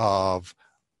of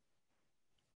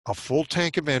a full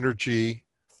tank of energy,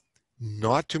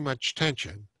 not too much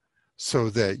tension,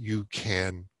 so that you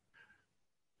can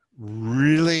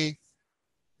really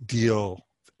deal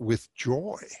with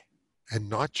joy, and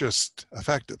not just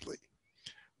effectively,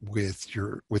 with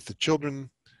the children,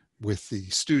 with the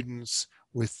students,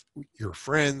 with your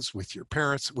friends, with your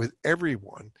parents, with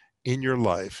everyone in your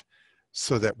life,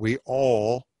 so that we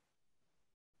all,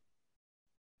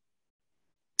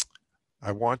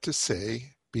 I want to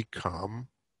say, become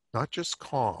not just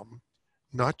calm,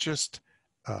 not just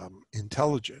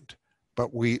intelligent,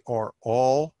 but we are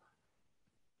all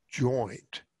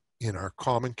joined in our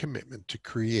common commitment to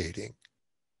creating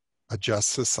a just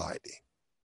society.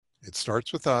 It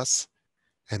starts with us,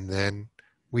 and then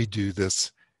we do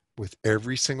this with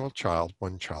every single child,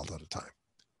 one child at a time.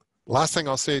 Last thing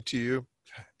I'll say to you,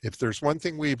 if there's one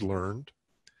thing we've learned,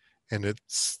 and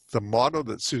it's the motto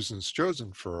that Susan's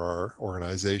chosen for our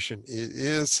organization, it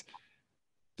is,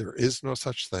 there is no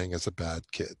such thing as a bad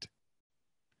kid.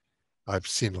 I've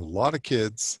seen a lot of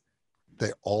kids,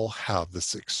 they all have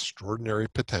this extraordinary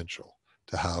potential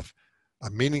to have a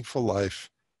meaningful life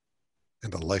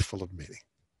and a life full of meaning.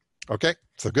 Okay,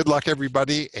 so good luck,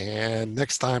 everybody. And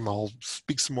next time I'll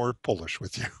speak some more Polish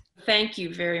with you. Thank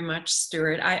you very much,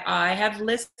 Stuart. I have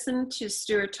listened to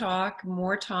Stuart talk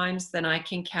more times than I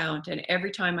can count. And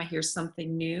every time I hear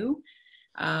something new,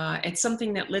 it's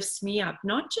something that lifts me up,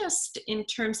 not just in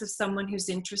terms of someone who's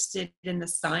interested in the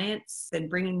science and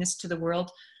bringing this to the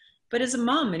world, but as a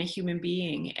mom and a human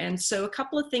being. And so a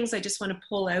couple of things I just want to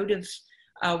pull out of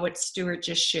what Stuart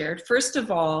just shared. First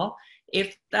of all,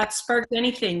 if that sparked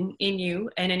anything in you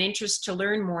and an interest to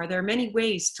learn more, there are many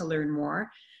ways to learn more.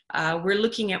 We're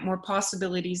looking at more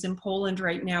possibilities in Poland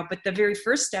right now, but the very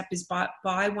first step is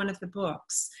buy one of the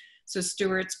books. So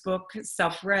Stuart's book,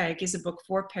 Self-Reg, is a book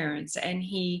for parents, and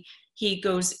he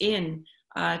goes in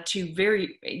to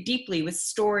very deeply with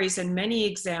stories and many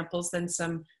examples and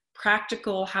some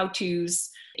practical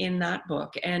how-tos in that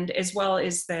book, and as well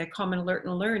as the Common Alert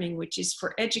and Learning, which is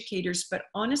for educators. But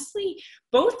honestly,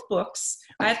 both books,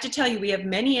 I have to tell you, we have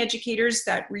many educators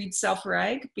that read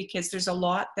Self-Reg because there's a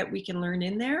lot that we can learn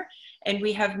in there. And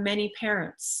we have many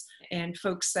parents and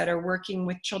folks that are working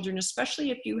with children, especially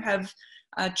if you have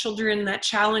children that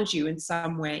challenge you in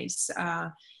some ways.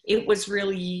 It was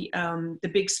really the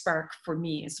big spark for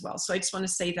me as well. So I just want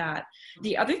to say that.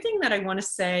 The other thing that I want to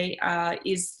say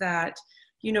is that,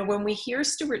 you know, when we hear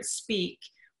Stuart speak,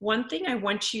 one thing I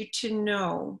want you to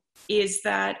know is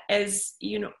that, as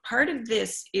you know, part of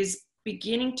this is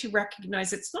beginning to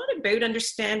recognize it's not about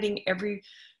understanding every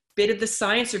bit of the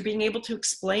science or being able to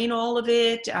explain all of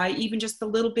it, even just the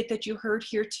little bit that you heard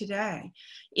here today.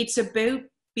 It's about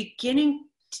beginning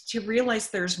to realize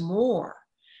there's more.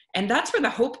 And that's where the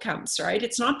hope comes, right?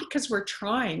 It's not because we're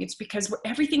trying, it's because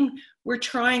everything we're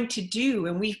trying to do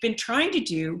and we've been trying to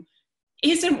do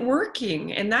isn't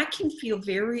working. And that can feel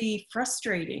very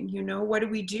frustrating. You know, what do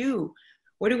we do?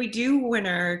 What do we do when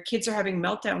our kids are having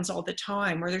meltdowns all the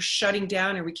time, or they're shutting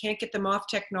down, or we can't get them off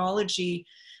technology,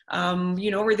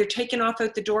 you know, or they're taken off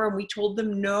out the door and we told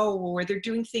them no, or they're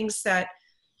doing things that,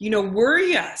 you know,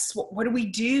 worry us. What do we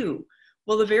do?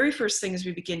 Well, the very first thing is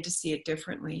we begin to see it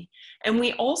differently. And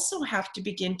we also have to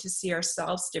begin to see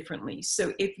ourselves differently.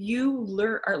 So if you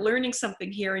are learning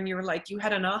something here and you're like, you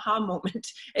had an aha moment,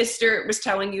 as Stuart was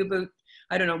telling you about,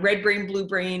 I don't know, red brain, blue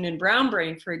brain, and brown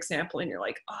brain, for example, and you're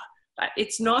like, oh,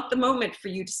 it's not the moment for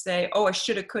you to say, oh, I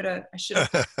should have, could have, I should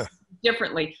have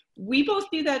differently. We both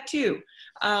do that too.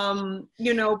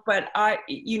 You know, but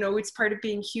you know, it's part of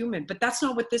being human, but that's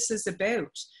not what this is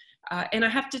about. And I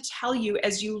have to tell you,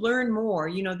 as you learn more,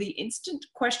 you know, the instant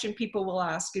question people will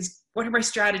ask is, what are my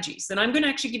strategies? And I'm going to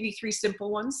actually give you 3 simple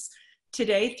ones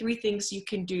today, 3 things you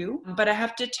can do. But I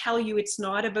have to tell you, it's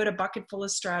not about a bucket full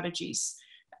of strategies.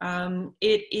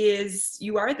 It is,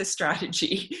 you are the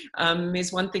strategy,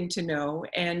 is one thing to know.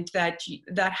 And that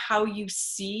how you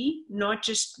see, not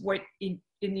just what in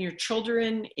your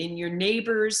children, in your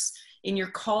neighbors, in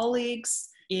your colleagues,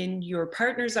 in your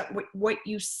partners, what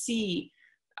you see.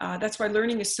 That's why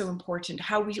learning is so important.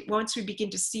 Once we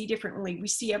begin to see differently, we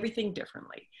see everything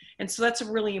differently. And so that's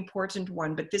a really important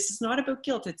one, but this is not about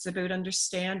guilt, it's about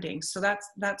understanding. So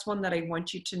that's one that I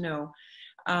want you to know.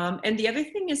 And the other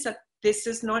thing is that this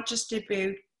is not just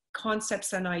about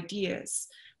concepts and ideas.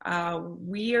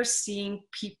 We are seeing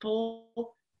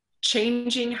people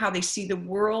changing how they see the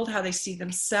world, how they see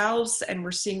themselves, and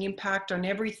we're seeing impact on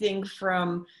everything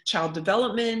from child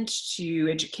development to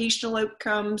educational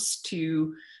outcomes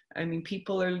to, I mean,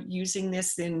 people are using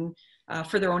this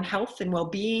for their own health and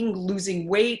well-being, losing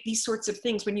weight, these sorts of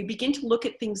things. When you begin to look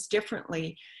at things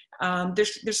differently,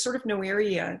 there's sort of no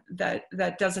area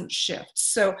that doesn't shift.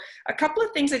 So a couple of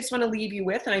things I just want to leave you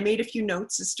with, and I made a few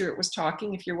notes as Stuart was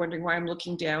talking, if you're wondering why I'm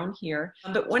looking down here.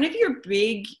 But one of your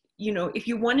big, you know, if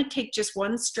you want to take just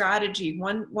one strategy,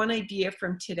 one idea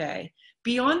from today,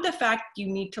 beyond the fact you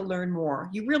need to learn more,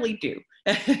 you really do.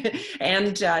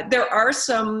 And there are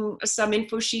some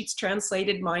info sheets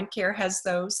translated. Mindcare has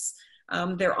those.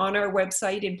 They're on our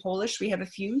website in Polish. We have a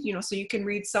few, you know, so you can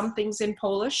read some things in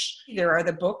Polish. There are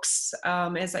the books,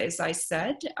 as I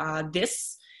said.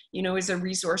 This, you know, is a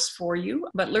resource for you,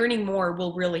 but learning more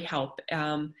will really help.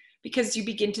 Because you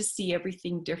begin to see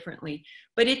everything differently.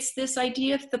 But it's this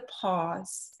idea of the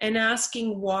pause and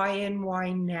asking why and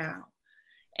why now.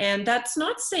 And that's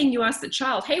not saying you ask the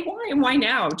child, hey, why and why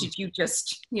now? Did you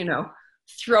just, you know,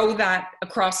 throw that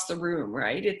across the room,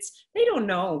 right? They don't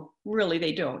know, really,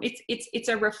 they don't. It's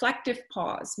a reflective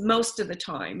pause most of the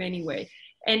time anyway.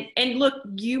 And look,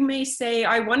 you may say,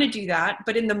 I want to do that,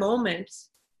 but in the moment,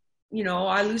 you know,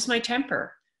 I lose my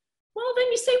temper. Well,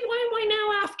 then you say, why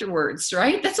now afterwards,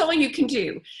 right? That's all you can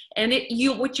do. And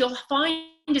what you'll find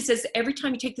is every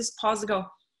time you take this pause and go,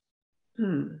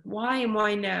 why and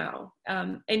why now?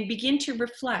 And begin to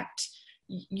reflect,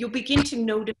 you'll begin to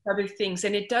notice other things,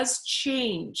 and it does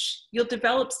change. You'll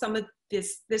develop some of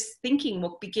this thinking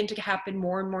will begin to happen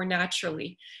more and more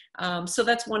naturally. So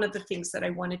that's one of the things that I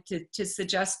wanted to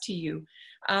suggest to you.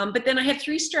 But then I have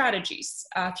 3 strategies,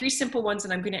 3 simple ones,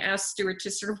 and I'm going to ask Stuart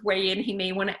to sort of weigh in. He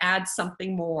may want to add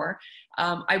something more.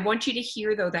 I want you to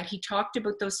hear, though, that he talked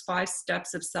about those 5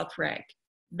 steps of self-reg.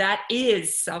 That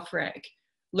is self-reg.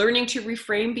 Learning to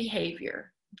reframe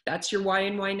behavior. That's your why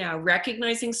and why now.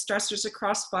 Recognizing stressors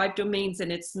across 5 domains.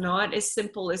 And it's not as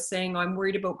simple as saying, I'm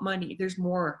worried about money. There's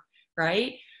more,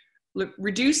 right?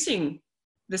 Reducing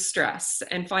the stress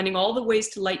and finding all the ways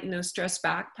to lighten those stress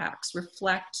backpacks.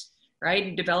 Reflect, right?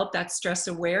 And develop that stress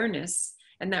awareness.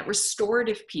 And that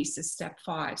restorative piece is step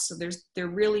 5. So there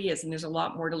really is, and there's a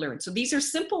lot more to learn. So these are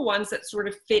simple ones that sort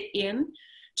of fit in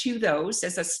to those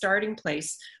as a starting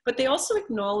place, but they also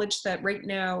acknowledge that right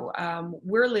now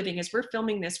as we're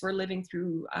filming this, we're living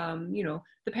through,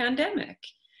 the pandemic.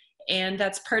 And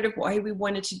that's part of why we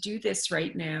wanted to do this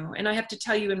right now. And I have to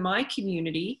tell you, in my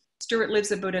community, Stuart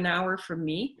lives about an hour from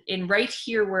me, and right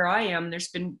here where I am, there's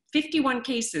been 51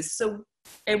 cases. So,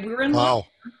 and we're in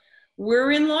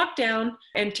lockdown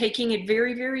and taking it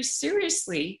very, very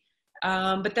seriously.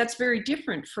 But that's very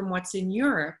different from what's in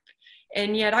Europe.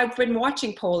 And yet I've been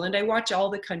watching Poland. I watch all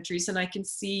the countries, and I can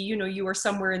see, you are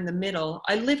somewhere in the middle.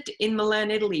 I lived in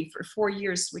Milan, Italy for 4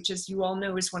 years, which, as you all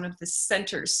know, is one of the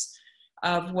centers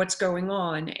of what's going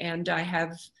on. And it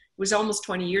was almost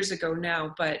 20 years ago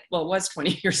now, it was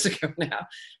 20 years ago now.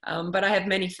 But I have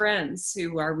many friends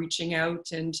who are reaching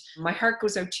out, and my heart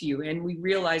goes out to you. And we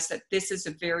realize that this is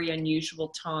a very unusual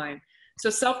time. So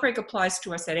self-reg applies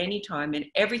to us at any time, and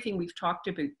everything we've talked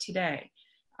about today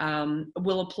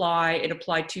will apply. It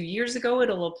applied 2 years ago.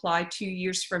 It'll apply 2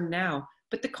 years from now,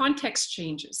 but the context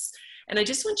changes. And I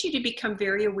just want you to become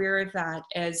very aware of that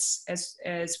as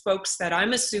folks that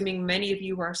I'm assuming many of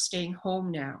you are staying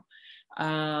home now,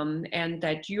 and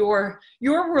that your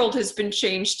world has been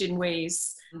changed in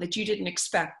ways that you didn't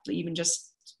expect even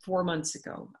just 4 months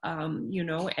ago,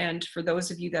 and for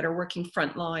those of you that are working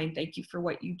frontline, thank you for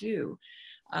what you do.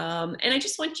 And I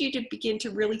just want you to begin to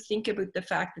really think about the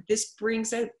fact that this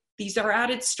brings out, these are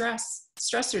added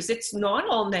stressors. It's not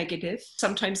all negative.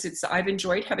 Sometimes I've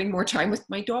enjoyed having more time with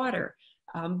my daughter,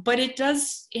 but it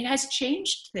has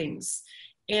changed things.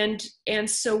 And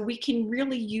so we can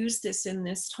really use this in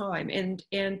this time.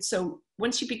 And so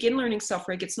once you begin learning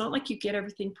self-reg, it's not like you get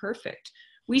everything perfect.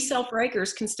 We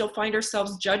self-reggers can still find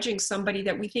ourselves judging somebody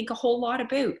that we think a whole lot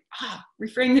about.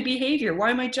 Reframe the behavior.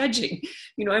 Why am I judging?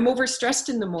 I'm overstressed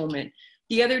in the moment.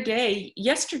 Yesterday,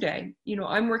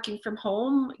 I'm working from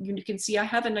home. You can see I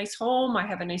have a nice home. I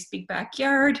have a nice big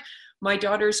backyard. My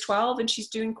daughter's 12 and she's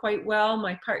doing quite well.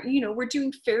 We're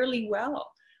doing fairly well.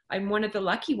 I'm one of the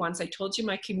lucky ones. I told you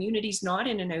my community's not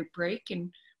in an outbreak,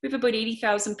 and we have about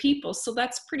 80,000 people. So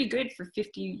that's pretty good for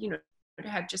 50, to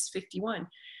have just 51.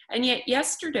 And yet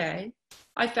yesterday,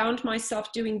 I found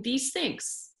myself doing these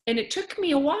things. And it took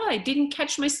me a while. I didn't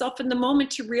catch myself in the moment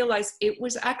to realize it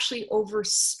was actually over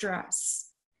stress,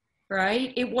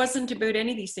 right? It wasn't about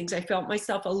any of these things. I felt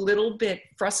myself a little bit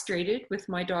frustrated with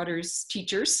my daughter's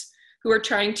teachers who are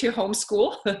trying to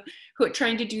homeschool, who are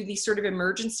trying to do these sort of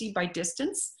emergency by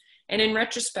distance. And in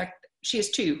retrospect, she has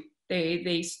 2.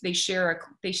 They share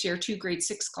 2 grade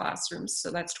 6 classrooms. So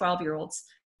that's 12-year-olds.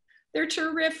 They're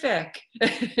terrific.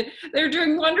 They're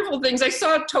doing wonderful things. I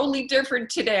saw it totally different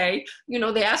today.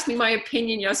 They asked me my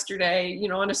opinion yesterday,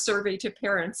 on a survey to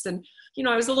parents. And,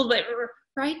 I was a little bit,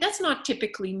 right? That's not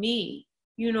typically me.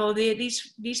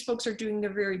 These folks are doing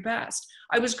their very best.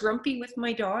 I was grumpy with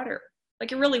my daughter.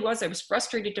 Like, it really was. I was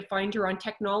frustrated to find her on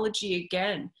technology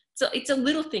again. So it's a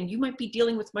little thing. You might be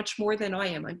dealing with much more than I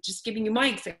am. I'm just giving you my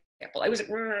example. I was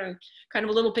kind of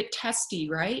a little bit testy,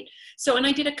 right? So, and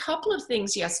I did a couple of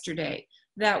things yesterday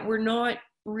that were not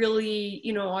really,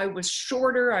 I was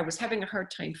shorter. I was having a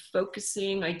hard time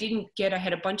focusing. I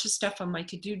had a bunch of stuff on my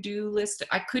to-do list.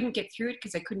 I couldn't get through it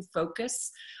because I couldn't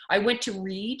focus. I went to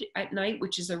read at night,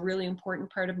 which is a really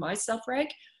important part of my self-reg.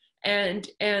 And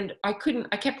I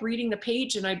kept reading the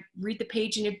page, and I'd read the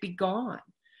page and it'd be gone,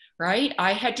 right?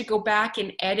 I had to go back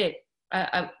and edit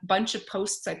a bunch of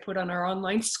posts I put on our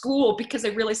online school because I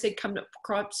realized they'd come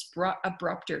across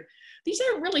abrupter. These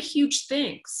aren't really huge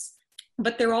things,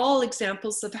 but they're all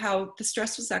examples of how the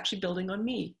stress was actually building on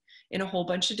me in a whole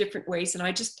bunch of different ways, and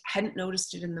I just hadn't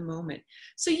noticed it in the moment.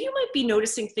 So you might be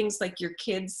noticing things like your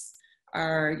kids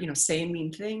are, saying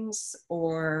mean things,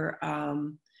 or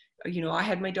You know, I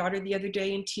had my daughter the other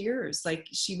day in tears. Like,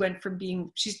 she went from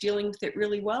she's dealing with it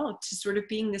really well, to sort of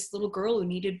being this little girl who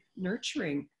needed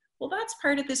nurturing. Well, that's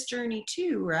part of this journey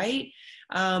too, right?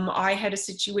 I had a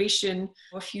situation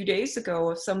a few days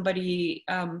ago of somebody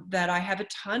that I have a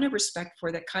ton of respect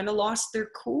for that kind of lost their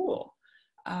cool.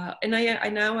 And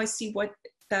now I see what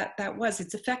that was.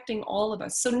 It's affecting all of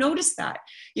us. So notice that.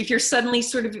 If you're suddenly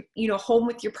sort of, you know, home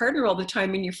with your partner all the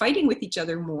time and you're fighting with each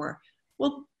other more,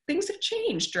 well, things have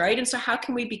changed, right? And so how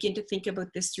can we begin to think about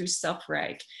this through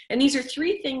Self-Reg? And these are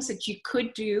 3 things that you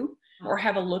could do or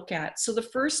have a look at. So the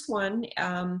first one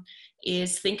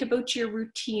is think about your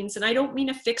routines. And I don't mean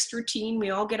a fixed routine.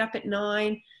 We all get up at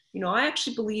 9. You know, I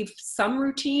actually believe some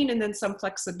routine and then some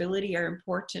flexibility are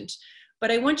important.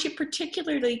 But I want you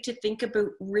particularly to think about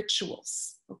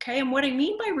rituals, okay? And what I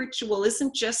mean by ritual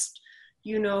isn't just,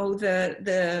 you know,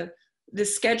 the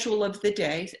schedule of the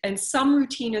day. And some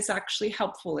routine is actually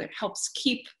helpful. It helps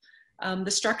keep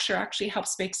the structure, actually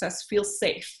helps makes us feel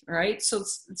safe, right? So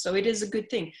it is a good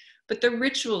thing. But the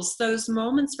rituals, those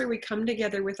moments where we come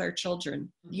together with our children,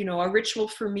 you know, a ritual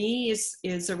for me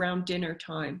is around dinner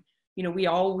time. You know, we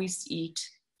always eat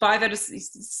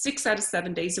 6 out of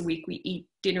 7 days a week, we eat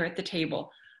dinner at the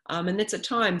table. And it's a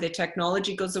time, the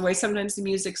technology goes away. Sometimes the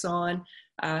music's on.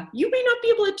 You may not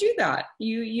be able to do that.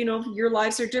 You know, your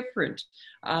lives are different.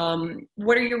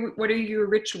 What are your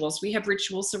rituals? We have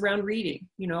rituals around reading.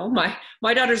 You know,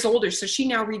 my daughter's older, so she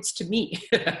now reads to me,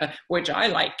 which I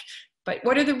like. But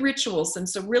what are the rituals? And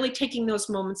so really taking those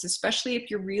moments, especially if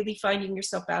you're really finding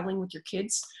yourself battling with your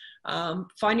kids,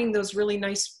 finding those really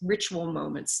nice ritual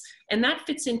moments. And that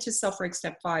fits into Self-Reg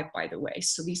Step 5, by the way.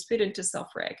 So these fit into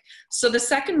Self-Reg. So the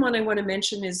second one I want to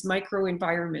mention is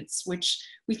microenvironments, which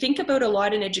we think about a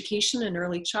lot in education and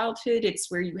early childhood. It's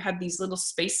where you have these little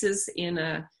spaces in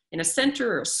a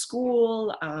center or a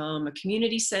school, a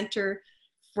community center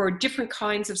for different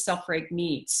kinds of Self-Reg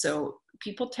needs. So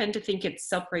people tend to think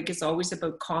Self-Reg is always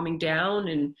about calming down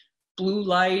and blue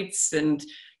lights and,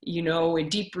 you know,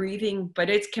 and deep breathing, but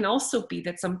it can also be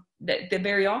that the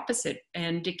very opposite.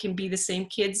 And it can be the same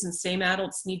kids and same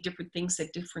adults need different things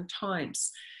at different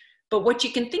times. But what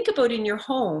you can think about in your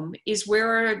home is, where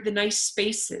are the nice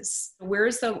spaces? Where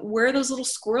are those little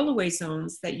squirrel away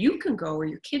zones that you can go or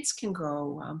your kids can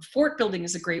go? Fort building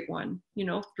is a great one. You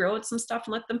know, throw out some stuff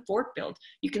and let them fort build.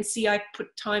 You can see I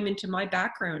put time into my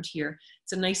background here.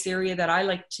 It's a nice area that I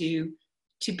like to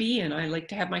be in. I like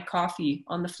to have my coffee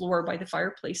on the floor by the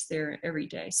fireplace there every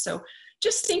day. So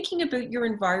just thinking about your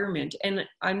environment, and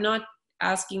I'm not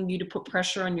asking you to put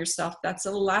pressure on yourself. That's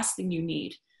the last thing you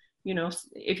need. You know,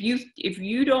 if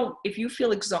you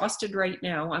feel exhausted right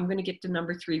now, I'm going to get to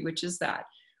number 3, which is that.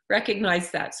 Recognize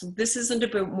that. So this isn't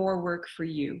about more work for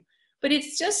you, but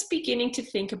it's just beginning to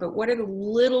think about what are the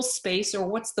little space, or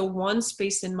what's the one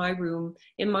space in my room,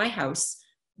 in my house,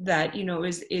 that, you know,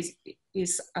 is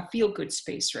a feel-good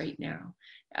space right now.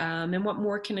 And what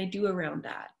more can I do around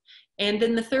that? And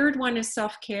then the third one is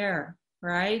self-care,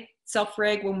 right?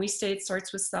 Self-Reg, when we say it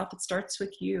starts with self, it starts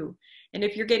with you. And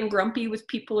if you're getting grumpy with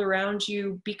people around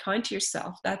you, be kind to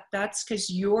yourself. That's because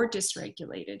you're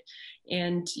dysregulated.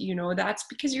 And, you know, that's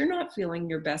because you're not feeling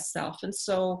your best self. And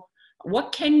so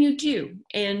what can you do?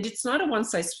 And it's not a one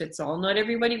size fits all. Not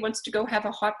everybody wants to go have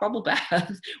a hot bubble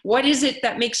bath. What is it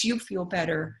that makes you feel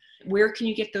better? Where can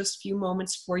you get those few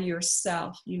moments for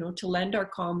yourself? You know, to lend our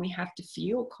calm, we have to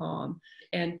feel calm.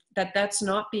 And that's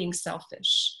not being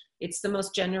selfish. It's the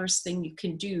most generous thing you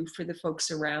can do for the folks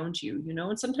around you, you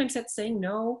know, and sometimes that's saying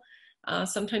no.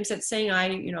 Sometimes that's saying,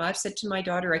 I've said to my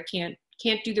daughter, I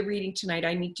can't do the reading tonight.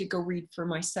 I need to go read for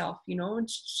myself, you know, and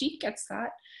she gets that.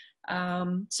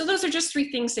 So those are just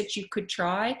 3 things that you could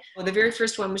try. Well, the very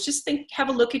first one was just have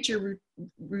a look at your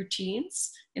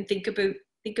routines and think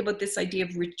about this idea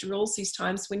of rituals, these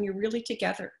times when you're really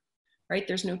together, right?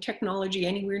 There's no technology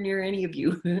anywhere near any of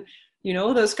you. You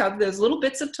know, those little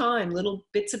bits of time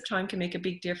can make a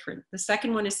big difference. The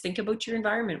second one is think about your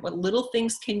environment. What little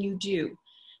things can you do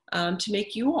to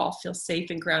make you all feel safe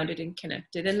and grounded and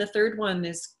connected? And the third one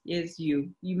is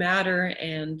you matter.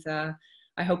 And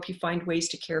I hope you find ways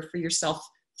to care for yourself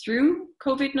through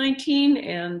COVID-19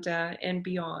 and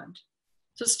beyond.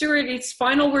 So Stuart, it's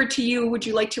final word to you. Would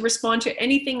you like to respond to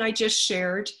anything I just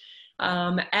shared?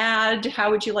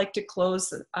 How would you like to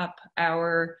close up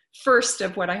our first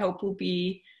of what I hope will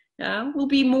be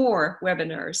more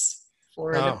webinars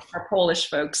for our Polish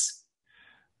folks?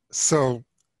 So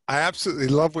I absolutely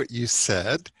love what you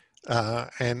said,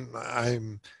 and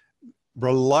I'm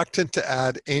reluctant to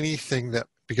add anything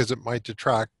because it might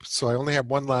detract. So I only have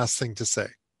one last thing to say.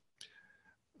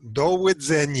 Do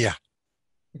widzenia.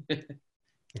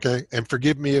 Okay, and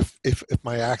forgive me if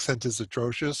my accent is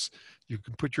atrocious. You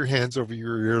can put your hands over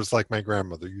your ears like my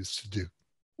grandmother used to do.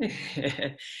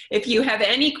 If you have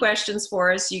any questions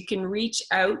for us, you can reach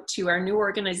out to our new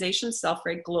organization,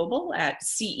 Self-Reg Global, at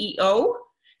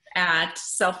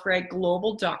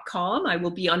CEO@selfregglobal.com. I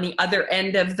will be on the other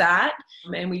end of that,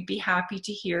 and we'd be happy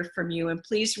to hear from you. And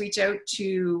please reach out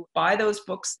to buy those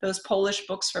books, those Polish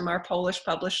books from our Polish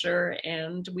publisher.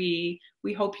 And we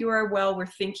hope you are well. We're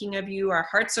thinking of you. Our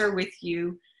hearts are with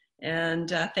you. And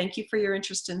thank you for your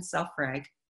interest in Self-Reg.